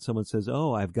meal and then someone says,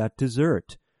 oh, I've got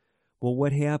dessert. Well,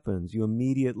 what happens? It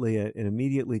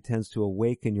immediately tends to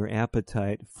awaken your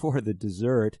appetite for the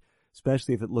dessert,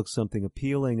 especially if it looks something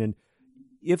appealing. And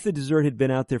if the dessert had been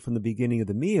out there from the beginning of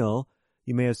the meal,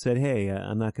 you may have said, hey,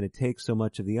 I'm not going to take so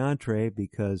much of the entree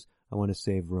because I want to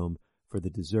save room for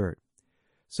the dessert.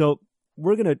 So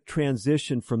we're going to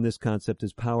transition from this concept,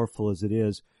 as powerful as it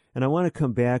is, and I want to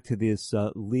come back to this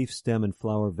leaf, stem, and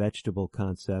flower vegetable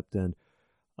concept and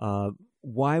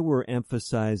why we're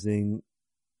emphasizing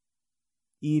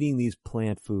eating these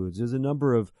plant foods. There's a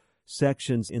number of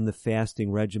sections in the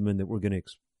fasting regimen that we're going to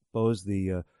expose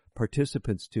the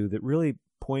participants to that really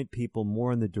point people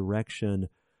more in the direction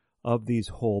of these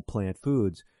whole plant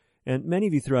foods. And many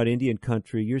of you throughout Indian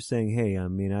country, you're saying, hey,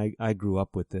 I grew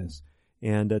up with this.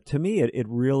 And to me, it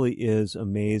really is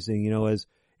amazing.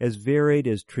 As varied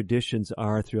as traditions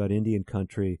are throughout Indian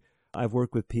country, I've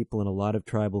worked with people in a lot of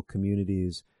tribal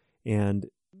communities and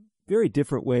very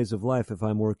different ways of life. If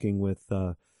I'm working with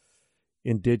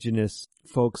indigenous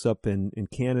folks up in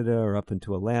Canada or up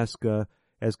into Alaska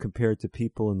as compared to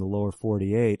people in the lower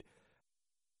 48,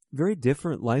 very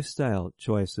different lifestyle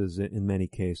choices in many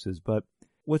cases. But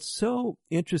what's so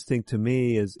interesting to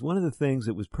me is one of the things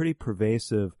that was pretty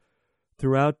pervasive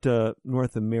throughout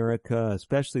North America,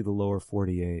 especially the lower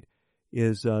 48,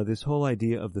 is this whole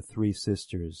idea of the three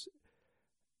sisters.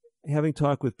 Having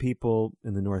talked with people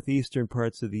in the northeastern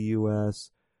parts of the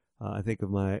U.S., I think of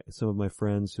some of my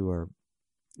friends who are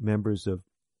members of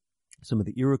some of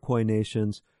the Iroquois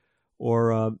nations,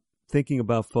 or thinking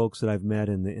about folks that I've met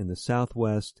in the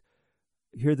Southwest,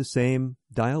 hear the same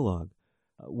dialogue.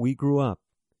 We grew up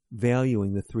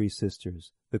valuing the three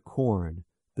sisters, the corn,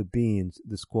 the beans,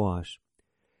 the squash.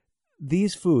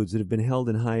 These foods that have been held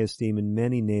in high esteem in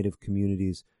many native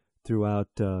communities throughout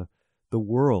the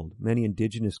world, many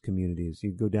indigenous communities.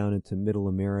 You go down into Middle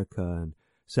America and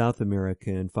South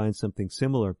America and find something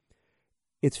similar.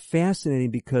 It's fascinating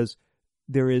because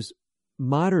there is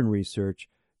modern research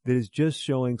that is just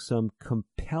showing some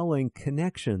compelling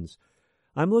connections.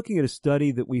 I'm looking at a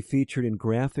study that we featured in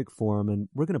graphic form, and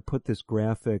we're going to put this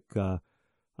graphic,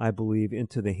 I believe,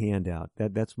 into the handout.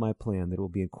 That's my plan, that it will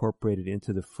be incorporated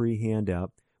into the free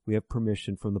handout. We have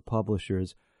permission from the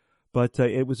publishers. But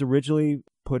it was originally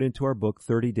put into our book,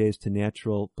 30 Days to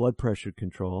Natural Blood Pressure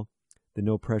Control, the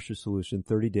No Pressure Solution,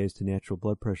 30 Days to Natural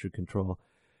Blood Pressure Control.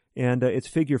 And it's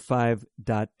figure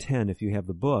 5.10 if you have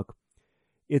the book.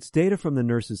 It's data from the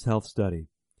Nurses' Health Study.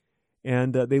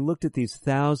 And they looked at these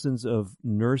thousands of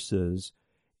nurses,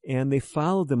 and they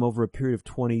followed them over a period of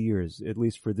 20 years, at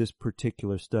least for this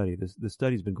particular study. The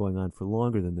study's been going on for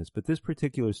longer than this, but this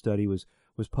particular study was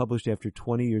published after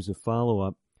 20 years of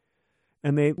follow-up.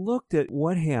 And they looked at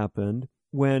what happened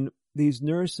when these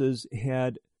nurses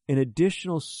had an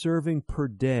additional serving per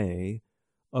day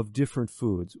of different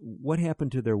foods. What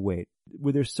happened to their weight?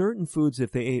 Were there certain foods,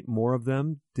 if they ate more of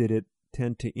them, did it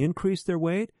tend to increase their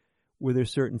weight? Were there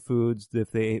certain foods that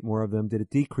if they ate more of them, did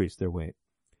it decrease their weight?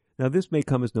 Now, this may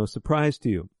come as no surprise to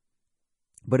you,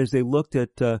 but as they looked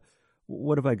at,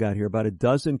 what have I got here, about a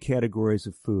dozen categories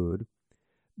of food,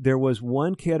 there was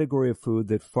one category of food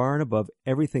that far and above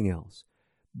everything else,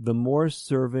 the more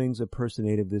servings a person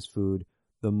ate of this food,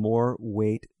 the more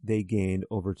weight they gained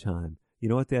over time. You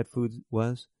know what that food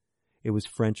was? It was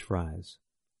French fries.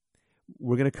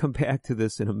 We're going to come back to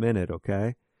this in a minute,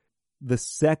 okay? The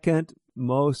second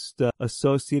most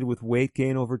associated with weight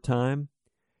gain over time.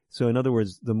 So in other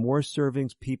words, the more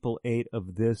servings people ate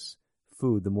of this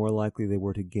food, the more likely they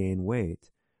were to gain weight.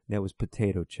 That was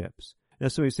potato chips. Now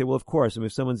somebody say, well, of course,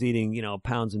 if someone's eating,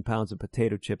 pounds and pounds of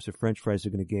potato chips or French fries,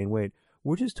 they're going to gain weight.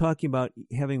 We're just talking about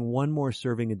having one more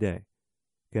serving a day.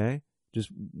 Okay? Just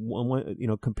one,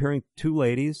 comparing two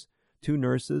ladies, two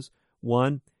nurses.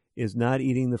 One is not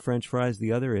eating the French fries.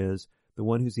 The other is the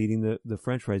one who's eating the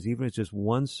French fries. Even if it's just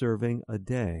one serving a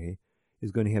day,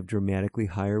 is going to have dramatically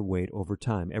higher weight over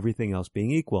time, everything else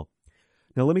being equal.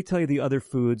 Now, let me tell you the other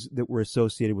foods that were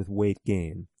associated with weight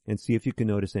gain and see if you can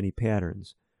notice any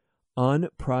patterns.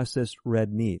 Unprocessed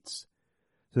red meats.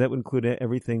 So that would include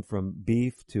everything from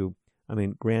beef to,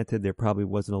 granted, there probably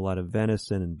wasn't a lot of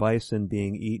venison and bison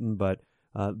being eaten, but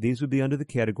these would be under the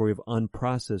category of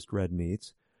unprocessed red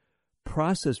meats.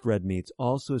 Processed red meats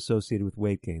also associated with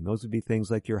weight gain. Those would be things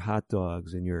like your hot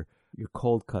dogs and your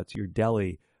cold cuts, your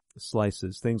deli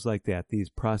slices, things like that, these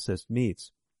processed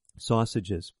meats,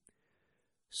 sausages.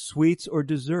 Sweets or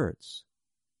desserts,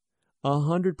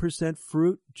 100%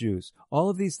 fruit juice, all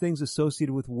of these things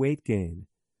associated with weight gain.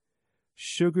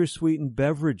 Sugar-sweetened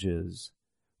beverages,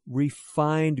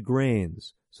 refined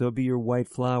grains, so it'd be your white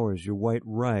flours, your white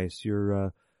rice,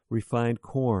 your refined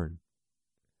corn.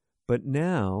 But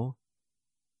now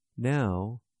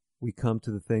we come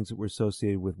to the things that were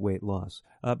associated with weight loss.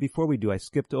 Before we do, I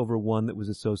skipped over one that was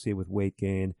associated with weight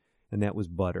gain, and that was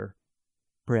butter.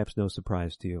 Perhaps no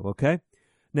surprise to you, okay?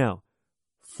 Now,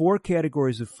 4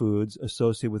 categories of foods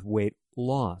associated with weight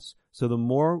loss. So the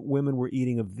more women were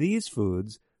eating of these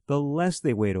foods, the less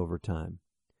they weighed over time.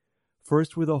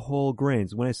 First were the whole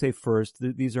grains. When I say first,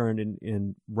 these aren't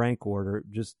in rank order,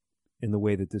 just in the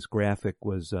way that this graphic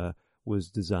was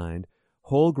designed.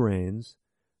 Whole grains,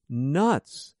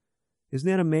 nuts. Isn't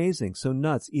that amazing? So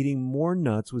nuts, eating more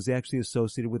nuts was actually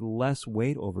associated with less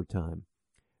weight over time.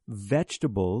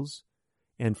 Vegetables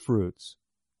and fruits.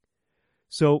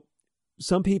 So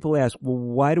some people ask, well,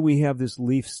 why do we have this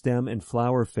leaf, stem, and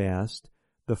flower fast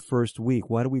the first week?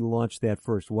 Why do we launch that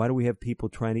first? Why do we have people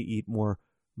trying to eat more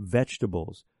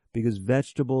vegetables? Because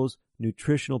vegetables,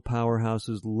 nutritional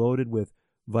powerhouses loaded with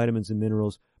vitamins and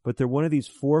minerals, but they're one of these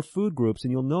 4 food groups,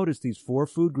 and you'll notice these 4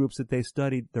 food groups that they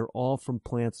studied, they're all from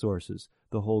plant sources.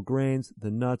 The whole grains,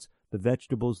 the nuts, the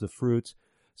vegetables, the fruits.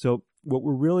 So what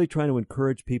we're really trying to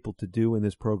encourage people to do in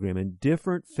this program, and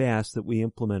different fasts that we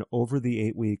implement over the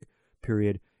 8-week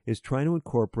period, is trying to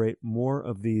incorporate more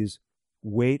of these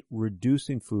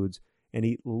weight-reducing foods and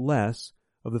eat less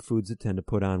of the foods that tend to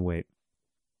put on weight.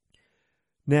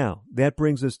 Now, that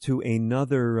brings us to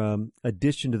another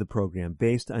addition to the program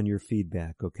based on your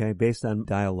feedback, okay, based on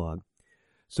dialogue.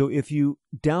 So if you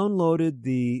downloaded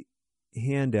the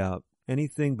handout,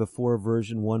 anything before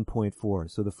version 1.4,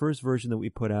 so the first version that we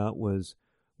put out was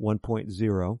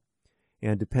 1.0,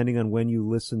 and depending on when you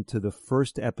listened to the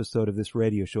first episode of this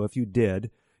radio show, if you did,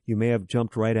 you may have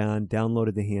jumped right on,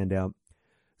 downloaded the handout.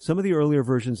 Some of the earlier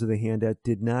versions of the handout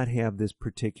did not have this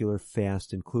particular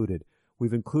fast included.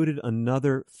 We've included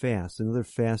another fast, another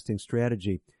fasting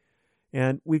strategy.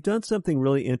 And we've done something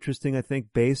really interesting, I think,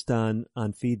 based on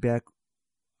feedback.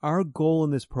 Our goal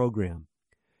in this program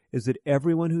is that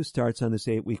everyone who starts on this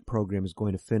 8-week program is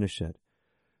going to finish it.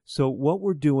 So what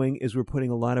we're doing is we're putting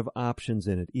a lot of options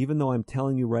in it. Even though I'm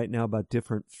telling you right now about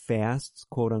different fasts,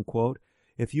 quote unquote,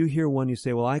 if you hear one, you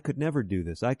say, well, I could never do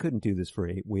this. I couldn't do this for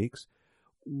 8 weeks.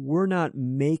 We're not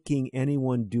making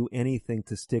anyone do anything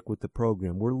to stick with the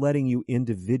program. We're letting you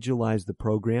individualize the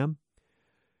program.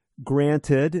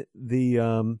 Granted,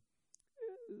 here's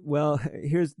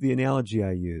the analogy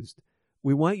I used.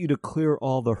 We want you to clear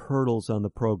all the hurdles on the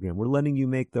program. We're letting you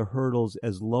make the hurdles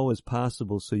as low as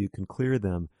possible so you can clear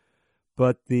them.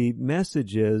 But the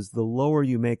message is the lower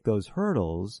you make those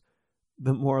hurdles,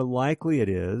 the more likely it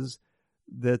is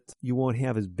that you won't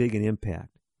have as big an impact.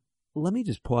 Let me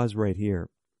just pause right here.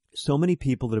 So many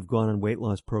people that have gone on weight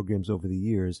loss programs over the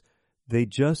years, they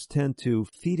just tend to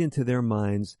feed into their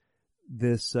minds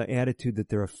this attitude that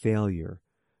they're a failure.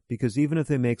 Because even if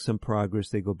they make some progress,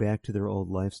 they go back to their old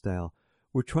lifestyle.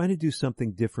 We're trying to do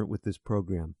something different with this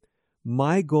program.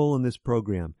 My goal in this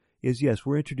program is, yes,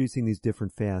 we're introducing these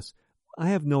different fasts. I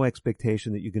have no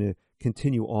expectation that you're going to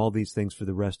continue all these things for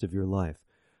the rest of your life.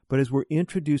 But as we're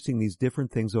introducing these different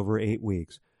things over 8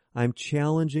 weeks, I'm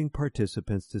challenging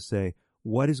participants to say,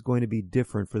 what is going to be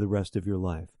different for the rest of your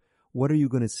life? What are you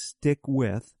going to stick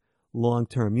with long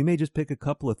term? You may just pick a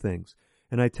couple of things.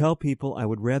 And I tell people I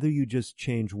would rather you just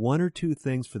change one or two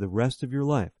things for the rest of your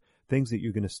life, things that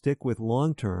you're going to stick with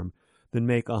long term, than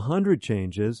make 100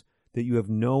 changes that you have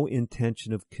no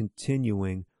intention of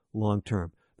continuing long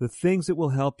term. The things that will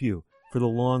help you for the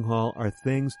long haul are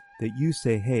things that you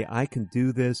say, hey, I can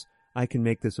do this. I can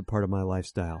make this a part of my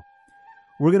lifestyle.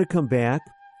 We're going to come back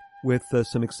with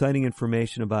some exciting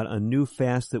information about a new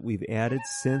fast that we've added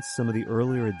since some of the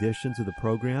earlier editions of the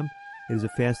program. It is a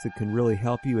fast that can really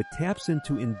help you. It taps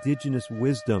into indigenous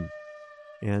wisdom,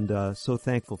 and so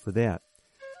thankful for that.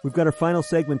 We've got our final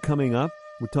segment coming up.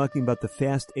 We're talking about the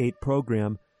Fast 8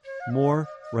 program. More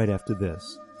right after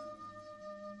this.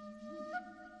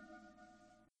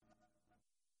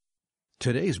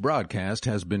 Today's broadcast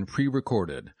has been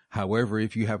pre-recorded. However,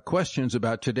 if you have questions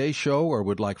about today's show or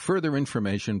would like further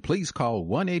information, please call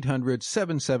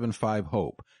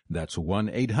 1-800-775-HOPE. That's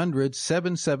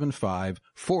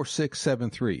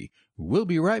 1-800-775-4673. We'll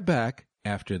be right back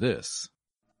after this.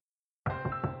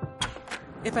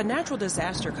 If a natural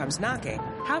disaster comes knocking,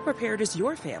 how prepared is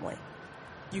your family?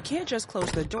 You can't just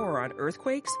close the door on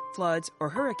earthquakes, floods, or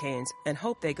hurricanes and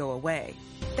hope they go away.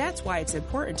 That's why it's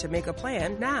important to make a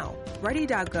plan now.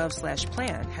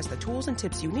 Ready.gov/plan has the tools and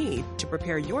tips you need to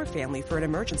prepare your family for an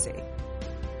emergency.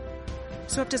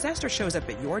 So if disaster shows up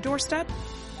at your doorstep,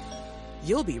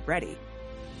 you'll be ready.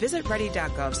 Visit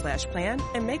ready.gov/plan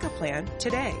and make a plan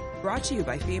today. Brought to you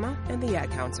by FEMA and the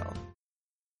Ad Council.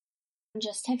 I'm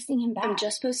just texting him back. I'm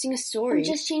just posting a story. I'm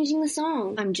just changing the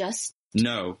song.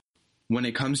 No. When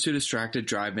it comes to distracted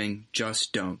driving,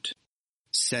 just don't.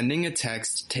 Sending a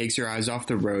text takes your eyes off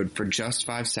the road for just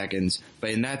 5 seconds, but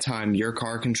in that time, your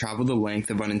car can travel the length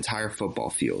of an entire football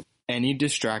field. Any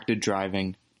distracted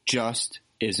driving just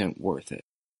isn't worth it.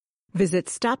 Visit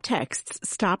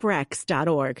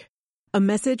StopTextsStopWrecks.org. A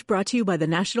message brought to you by the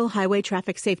National Highway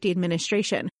Traffic Safety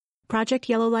Administration, Project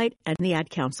Yellow Light, and the Ad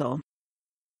Council.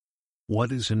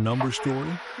 What is a number story?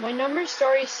 My number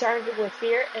story started with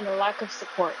fear and a lack of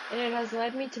support, and it has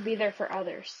led me to be there for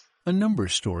others. A number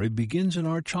story begins in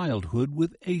our childhood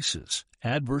with ACEs,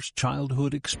 adverse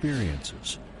childhood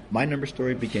experiences. My number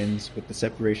story begins with the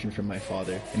separation from my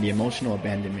father and the emotional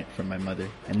abandonment from my mother,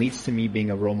 and leads to me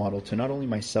being a role model to not only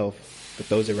myself, but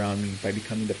those around me by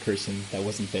becoming the person that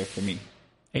wasn't there for me.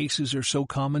 ACEs are so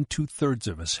common, 2/3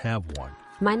 of us have one.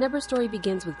 My number story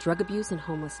begins with drug abuse and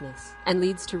homelessness, and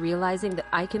leads to realizing that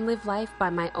I can live life by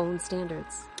my own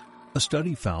standards. A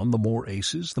study found the more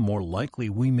ACEs, the more likely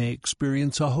we may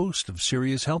experience a host of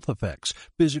serious health effects,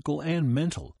 physical and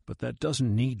mental, but that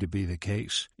doesn't need to be the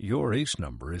case. Your ACE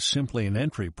number is simply an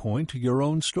entry point to your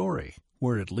own story.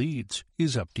 Where it leads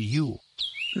is up to you.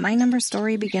 My number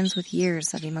story begins with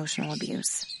years of emotional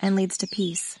abuse and leads to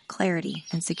peace, clarity,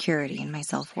 and security in my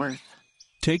self-worth.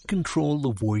 Take control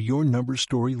of where your number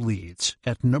story leads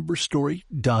at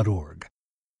numberstory.org.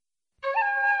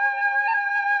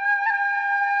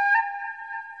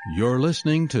 You're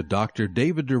listening to Dr.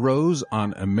 David DeRose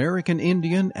on American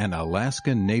Indian and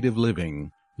Alaska Native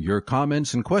Living. Your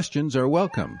comments and questions are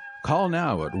welcome. Call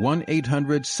now at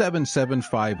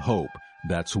 1-800-775-HOPE.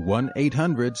 That's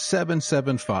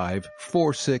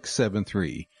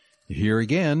 1-800-775-4673. Here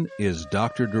again is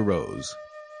Dr. DeRose.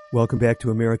 Welcome back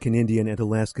to American Indian and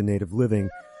Alaska Native Living.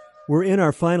 We're in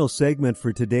our final segment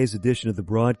for today's edition of the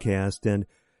broadcast, and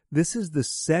this is the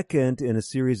second in a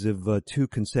series of 2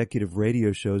 consecutive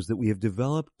radio shows that we have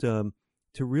developed to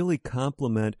really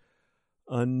complement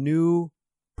a new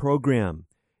program.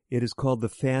 It is called the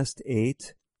Fast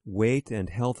 8 Weight and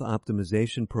Health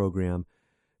Optimization Program,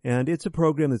 and it's a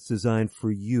program that's designed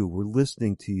for you. We're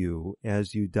listening to you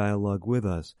as you dialogue with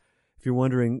us. If you're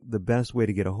wondering the best way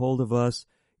to get a hold of us,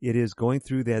 it is going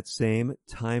through that same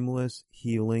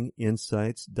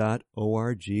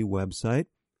timelesshealinginsights.org website.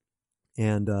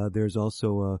 And there's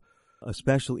also a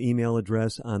special email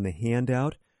address on the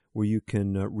handout where you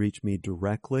can reach me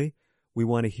directly. We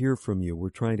want to hear from you.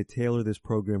 We're trying to tailor this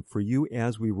program for you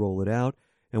as we roll it out,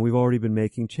 and we've already been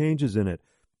making changes in it.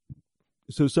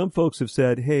 So some folks have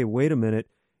said, hey, wait a minute,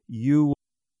 you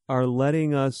are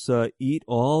letting us eat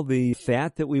all the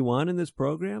fat that we want in this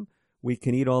program? We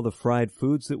can eat all the fried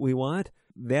foods that we want?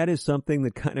 That is something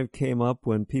that kind of came up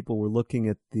when people were looking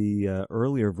at the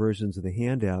earlier versions of the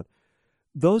handout.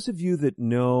 Those of you that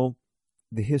know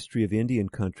the history of Indian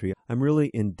country, I'm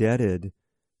really indebted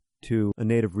to a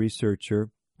Native researcher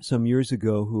some years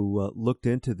ago who looked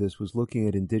into this, was looking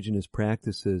at indigenous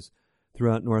practices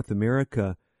throughout North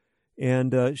America,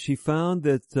 and she found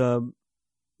that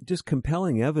just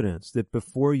compelling evidence that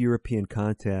before European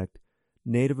contact,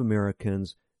 Native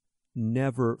Americans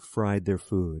never fried their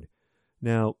food.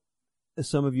 Now,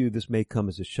 some of you, this may come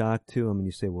as a shock to. I mean,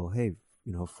 you say, well, hey,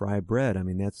 fry bread. I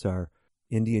mean, that's our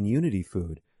Indian unity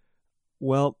food.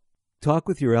 Well, talk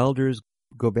with your elders,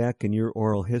 go back in your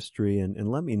oral history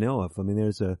and let me know if,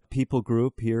 there's a people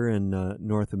group here in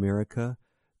North America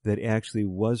that actually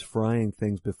was frying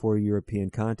things before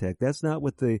European contact. That's not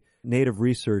what the native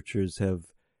researchers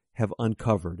have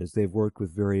uncovered as they've worked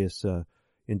with various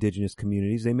indigenous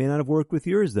communities. They may not have worked with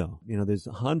yours, though. There's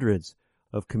hundreds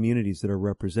of communities that are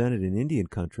represented in Indian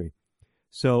country.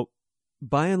 So,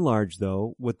 by and large,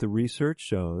 though, what the research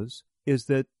shows is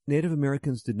that Native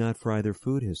Americans did not fry their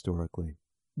food historically.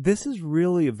 This is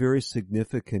really a very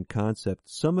significant concept.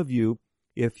 Some of you,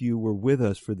 if you were with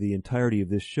us for the entirety of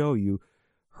this show, you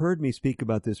heard me speak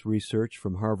about this research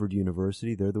from Harvard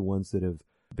University. They're the ones that have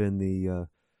been the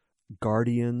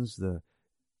guardians, the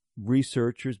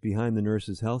researchers behind the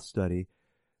Nurses' Health Study.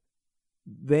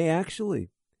 They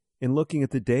actually, in looking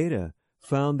at the data,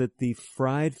 found that the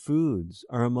fried foods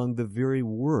are among the very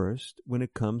worst when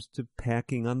it comes to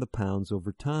packing on the pounds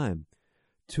over time.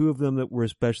 Two of them that were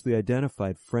especially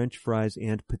identified, French fries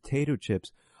and potato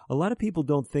chips. A lot of people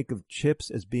don't think of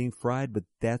chips as being fried, but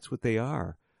that's what they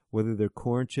are, whether they're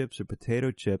corn chips or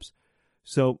potato chips.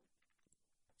 So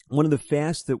one of the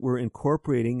fasts that we're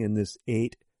incorporating in this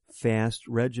 8-fast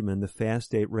regimen, the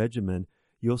Fast 8 regimen,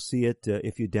 you'll see it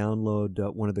if you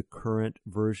download one of the current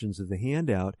versions of the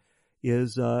handout,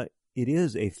 is it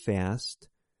is a fast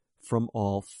from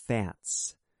all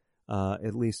fats,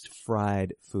 at least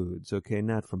fried foods, okay,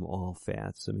 not from all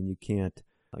fats. You can't,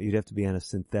 you'd have to be on a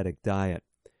synthetic diet.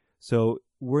 So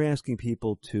we're asking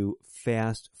people to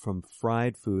fast from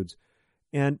fried foods.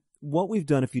 And what we've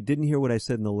done, if you didn't hear what I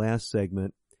said in the last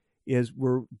segment, is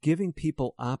we're giving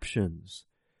people options.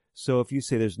 So if you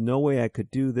say, there's no way I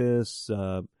could do this,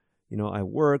 I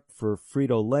work for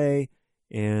Frito-Lay,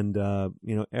 and,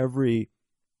 every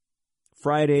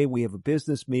Friday we have a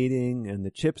business meeting and the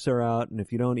chips are out. And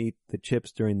if you don't eat the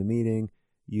chips during the meeting,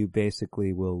 you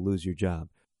basically will lose your job.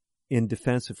 In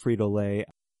defense of Frito-Lay,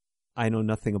 I know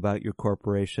nothing about your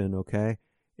corporation, okay?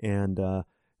 And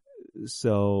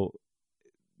so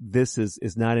this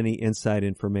is not any inside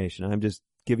information. I'm just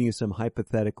giving you some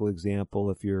hypothetical example.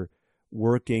 If you're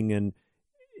working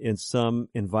in some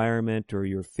environment or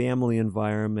your family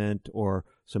environment or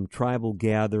some tribal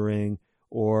gathering,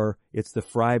 or it's the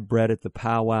fried bread at the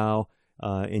powwow,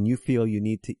 and you feel you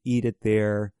need to eat it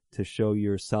there to show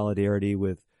your solidarity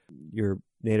with your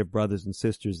Native brothers and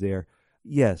sisters there.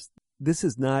 Yes, this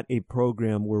is not a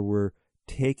program where we're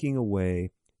taking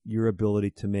away your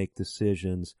ability to make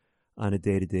decisions on a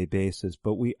day-to-day basis,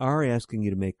 but we are asking you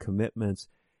to make commitments.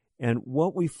 And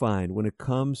what we find when it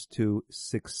comes to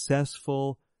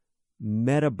successful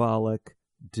metabolic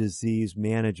disease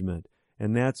management,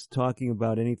 and that's talking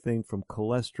about anything from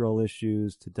cholesterol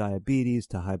issues to diabetes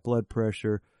to high blood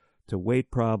pressure to weight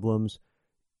problems,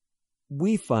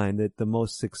 we find that the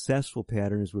most successful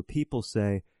pattern is where people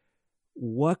say,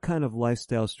 what kind of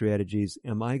lifestyle strategies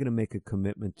am I going to make a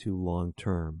commitment to long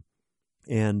term?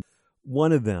 And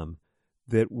one of them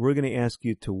that we're going to ask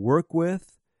you to work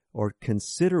with or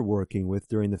consider working with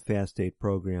during the Fast 8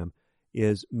 program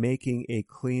is making a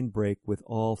clean break with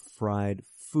all fried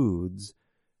foods.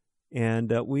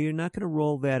 And we're not going to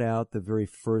roll that out the very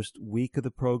first week of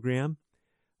the program.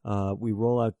 We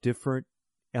roll out different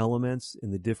elements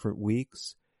in the different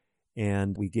weeks,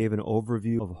 and we gave an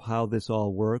overview of how this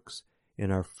all works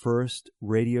in our first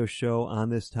radio show on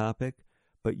this topic.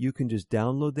 But you can just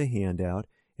download the handout,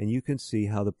 and you can see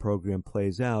how the program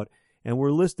plays out. And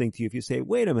we're listening to you. If you say,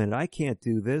 wait a minute, I can't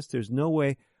do this, there's no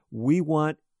way. We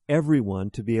want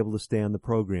everyone to be able to stay on the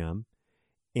program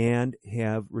and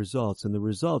have results. And the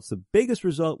results, the biggest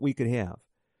result we could have,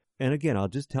 and again, I'll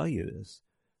just tell you this,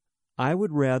 I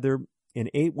would rather, in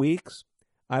 8 weeks,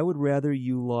 I would rather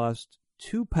you lost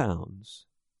 2 pounds,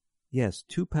 yes,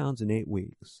 2 pounds in 8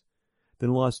 weeks,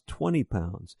 than lost 20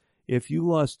 pounds. If you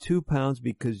lost 2 pounds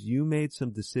because you made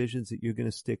some decisions that you're going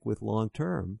to stick with long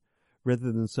term,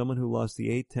 rather than someone who lost the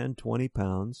 8, 10, 20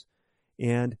 pounds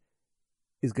and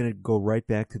is going to go right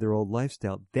back to their old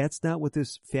lifestyle. That's not what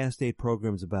this Fast 8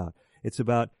 program is about. It's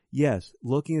about, yes,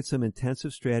 looking at some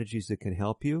intensive strategies that can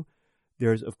help you.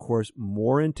 There's, of course,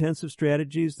 more intensive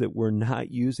strategies that we're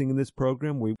not using in this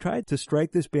program. We've tried to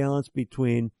strike this balance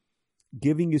between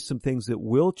giving you some things that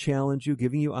will challenge you,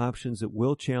 giving you options that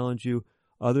will challenge you,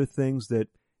 other things that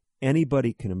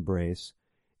anybody can embrace,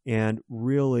 and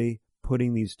really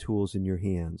putting these tools in your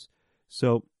hands.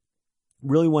 So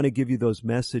really want to give you those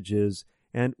messages.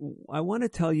 And I want to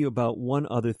tell you about one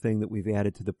other thing that we've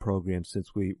added to the program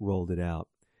since we rolled it out.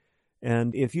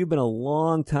 And if you've been a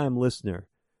long-time listener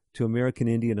to American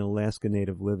Indian and Alaska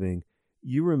Native Living,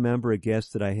 you remember a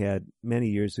guest that I had many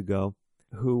years ago.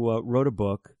 who wrote a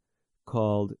book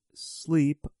called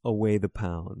Sleep Away the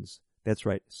Pounds. That's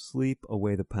right, Sleep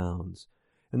Away the Pounds.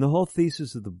 And the whole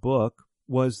thesis of the book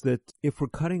was that if we're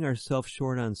cutting ourselves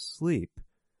short on sleep,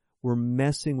 we're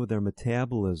messing with our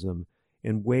metabolism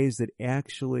in ways that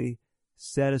actually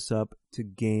set us up to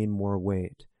gain more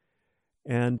weight.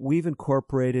 And we've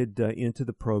incorporated into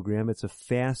the program, it's a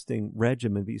fasting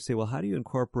regimen. But you say, well, how do you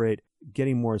incorporate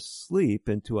getting more sleep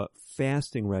into a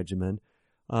fasting regimen?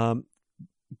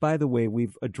 By the way,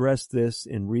 we've addressed this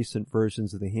in recent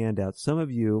versions of the handout. Some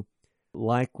of you,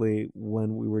 likely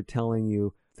when we were telling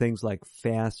you things like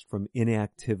fast from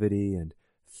inactivity and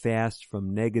fast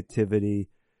from negativity,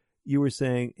 you were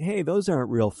saying, hey, those aren't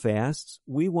real fasts.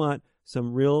 We want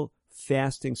some real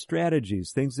fasting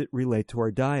strategies, things that relate to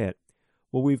our diet.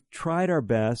 Well, we've tried our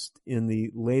best in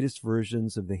the latest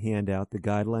versions of the handout, the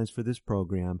guidelines for this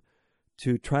program,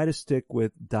 to try to stick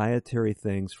with dietary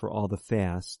things for all the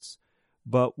fasts,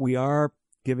 but we are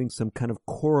giving some kind of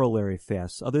corollary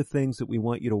fasts, other things that we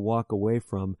want you to walk away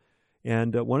from.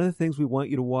 And one of the things we want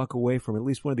you to walk away from, at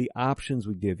least one of the options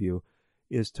we give you,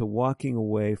 is to walking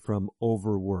away from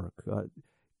overwork.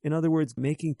 In other words,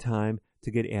 making time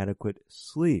to get adequate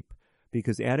sleep,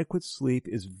 because adequate sleep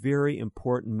is very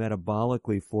important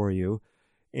metabolically for you.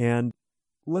 And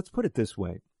let's put it this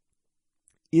way.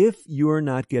 If you're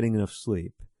not getting enough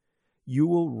sleep, you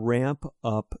will ramp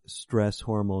up stress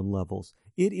hormone levels.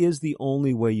 It is the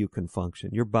only way you can function.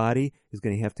 Your body is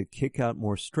going to have to kick out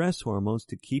more stress hormones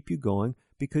to keep you going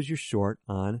because you're short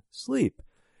on sleep.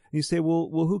 And you say, well,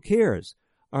 who cares?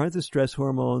 Aren't the stress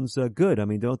hormones good? I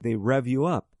mean, don't they rev you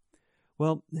up?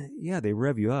 Well, yeah, they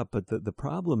rev you up, but the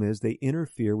problem is they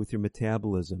interfere with your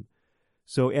metabolism.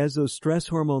 So as those stress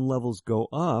hormone levels go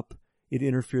up, it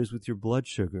interferes with your blood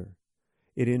sugar.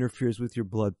 It interferes with your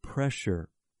blood pressure.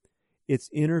 It's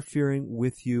interfering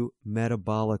with you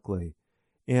metabolically.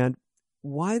 And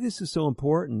why this is so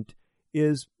important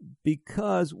is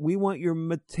because we want your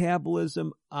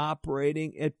metabolism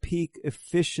operating at peak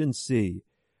efficiency.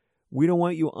 We don't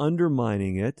want you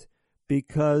undermining it,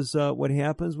 because what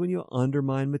happens when you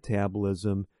undermine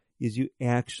metabolism is you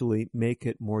actually make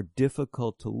it more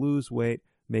difficult to lose weight,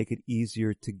 make it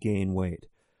easier to gain weight.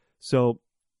 So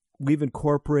we've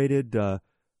incorporated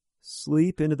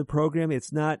sleep into the program.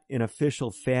 It's not an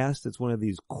official fast. It's one of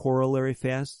these corollary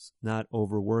fasts, not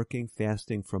overworking,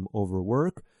 fasting from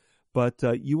overwork. But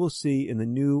you will see in the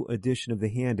new edition of the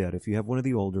handout, if you have one of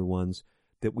the older ones,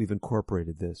 that we've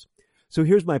incorporated this. So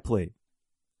here's my plea.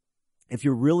 If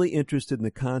you're really interested in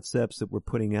the concepts that we're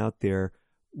putting out there,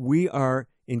 we are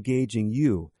engaging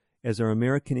you as our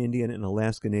American Indian and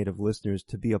Alaska Native listeners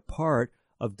to be a part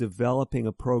of developing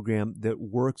a program that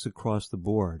works across the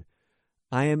board.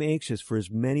 I am anxious for as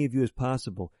many of you as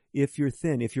possible. If you're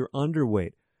thin, if you're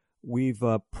underweight, we've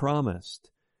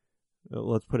promised.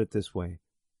 Let's put it this way.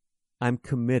 I'm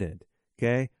committed,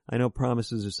 okay? I know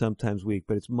promises are sometimes weak,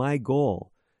 but it's my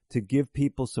goal to give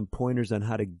people some pointers on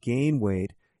how to gain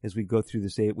weight as we go through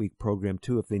this 8-week program,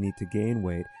 too, if they need to gain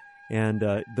weight. And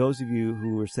those of you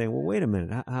who are saying, well, wait a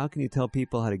minute, how can you tell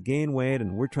people how to gain weight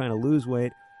and we're trying to lose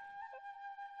weight?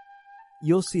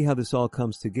 You'll see how this all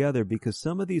comes together, because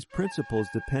some of these principles,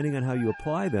 depending on how you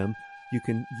apply them, you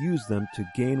can use them to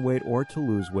gain weight or to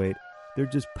lose weight. They're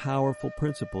just powerful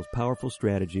principles, powerful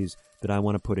strategies that I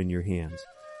want to put in your hands.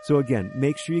 So again,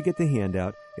 make sure you get the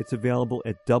handout. It's available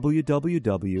at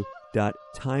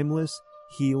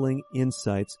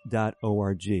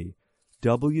www.timelesshealinginsights.org.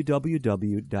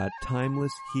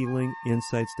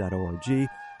 www.timelesshealinginsights.org.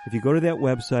 If you go to that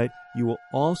website, you will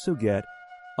also get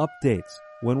updates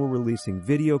when we're releasing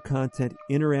video content,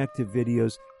 interactive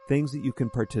videos, things that you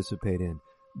can participate in.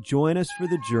 Join us for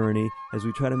the journey as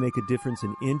we try to make a difference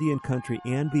in Indian country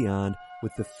and beyond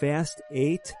with the Fast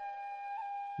 8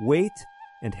 Weight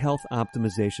and Health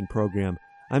Optimization Program.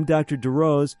 I'm Dr.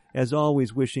 DeRose, as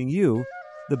always, wishing you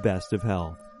the best of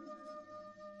health.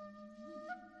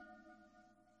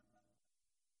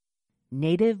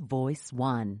 Native Voice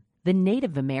One, the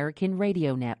Native American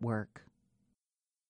Radio Network.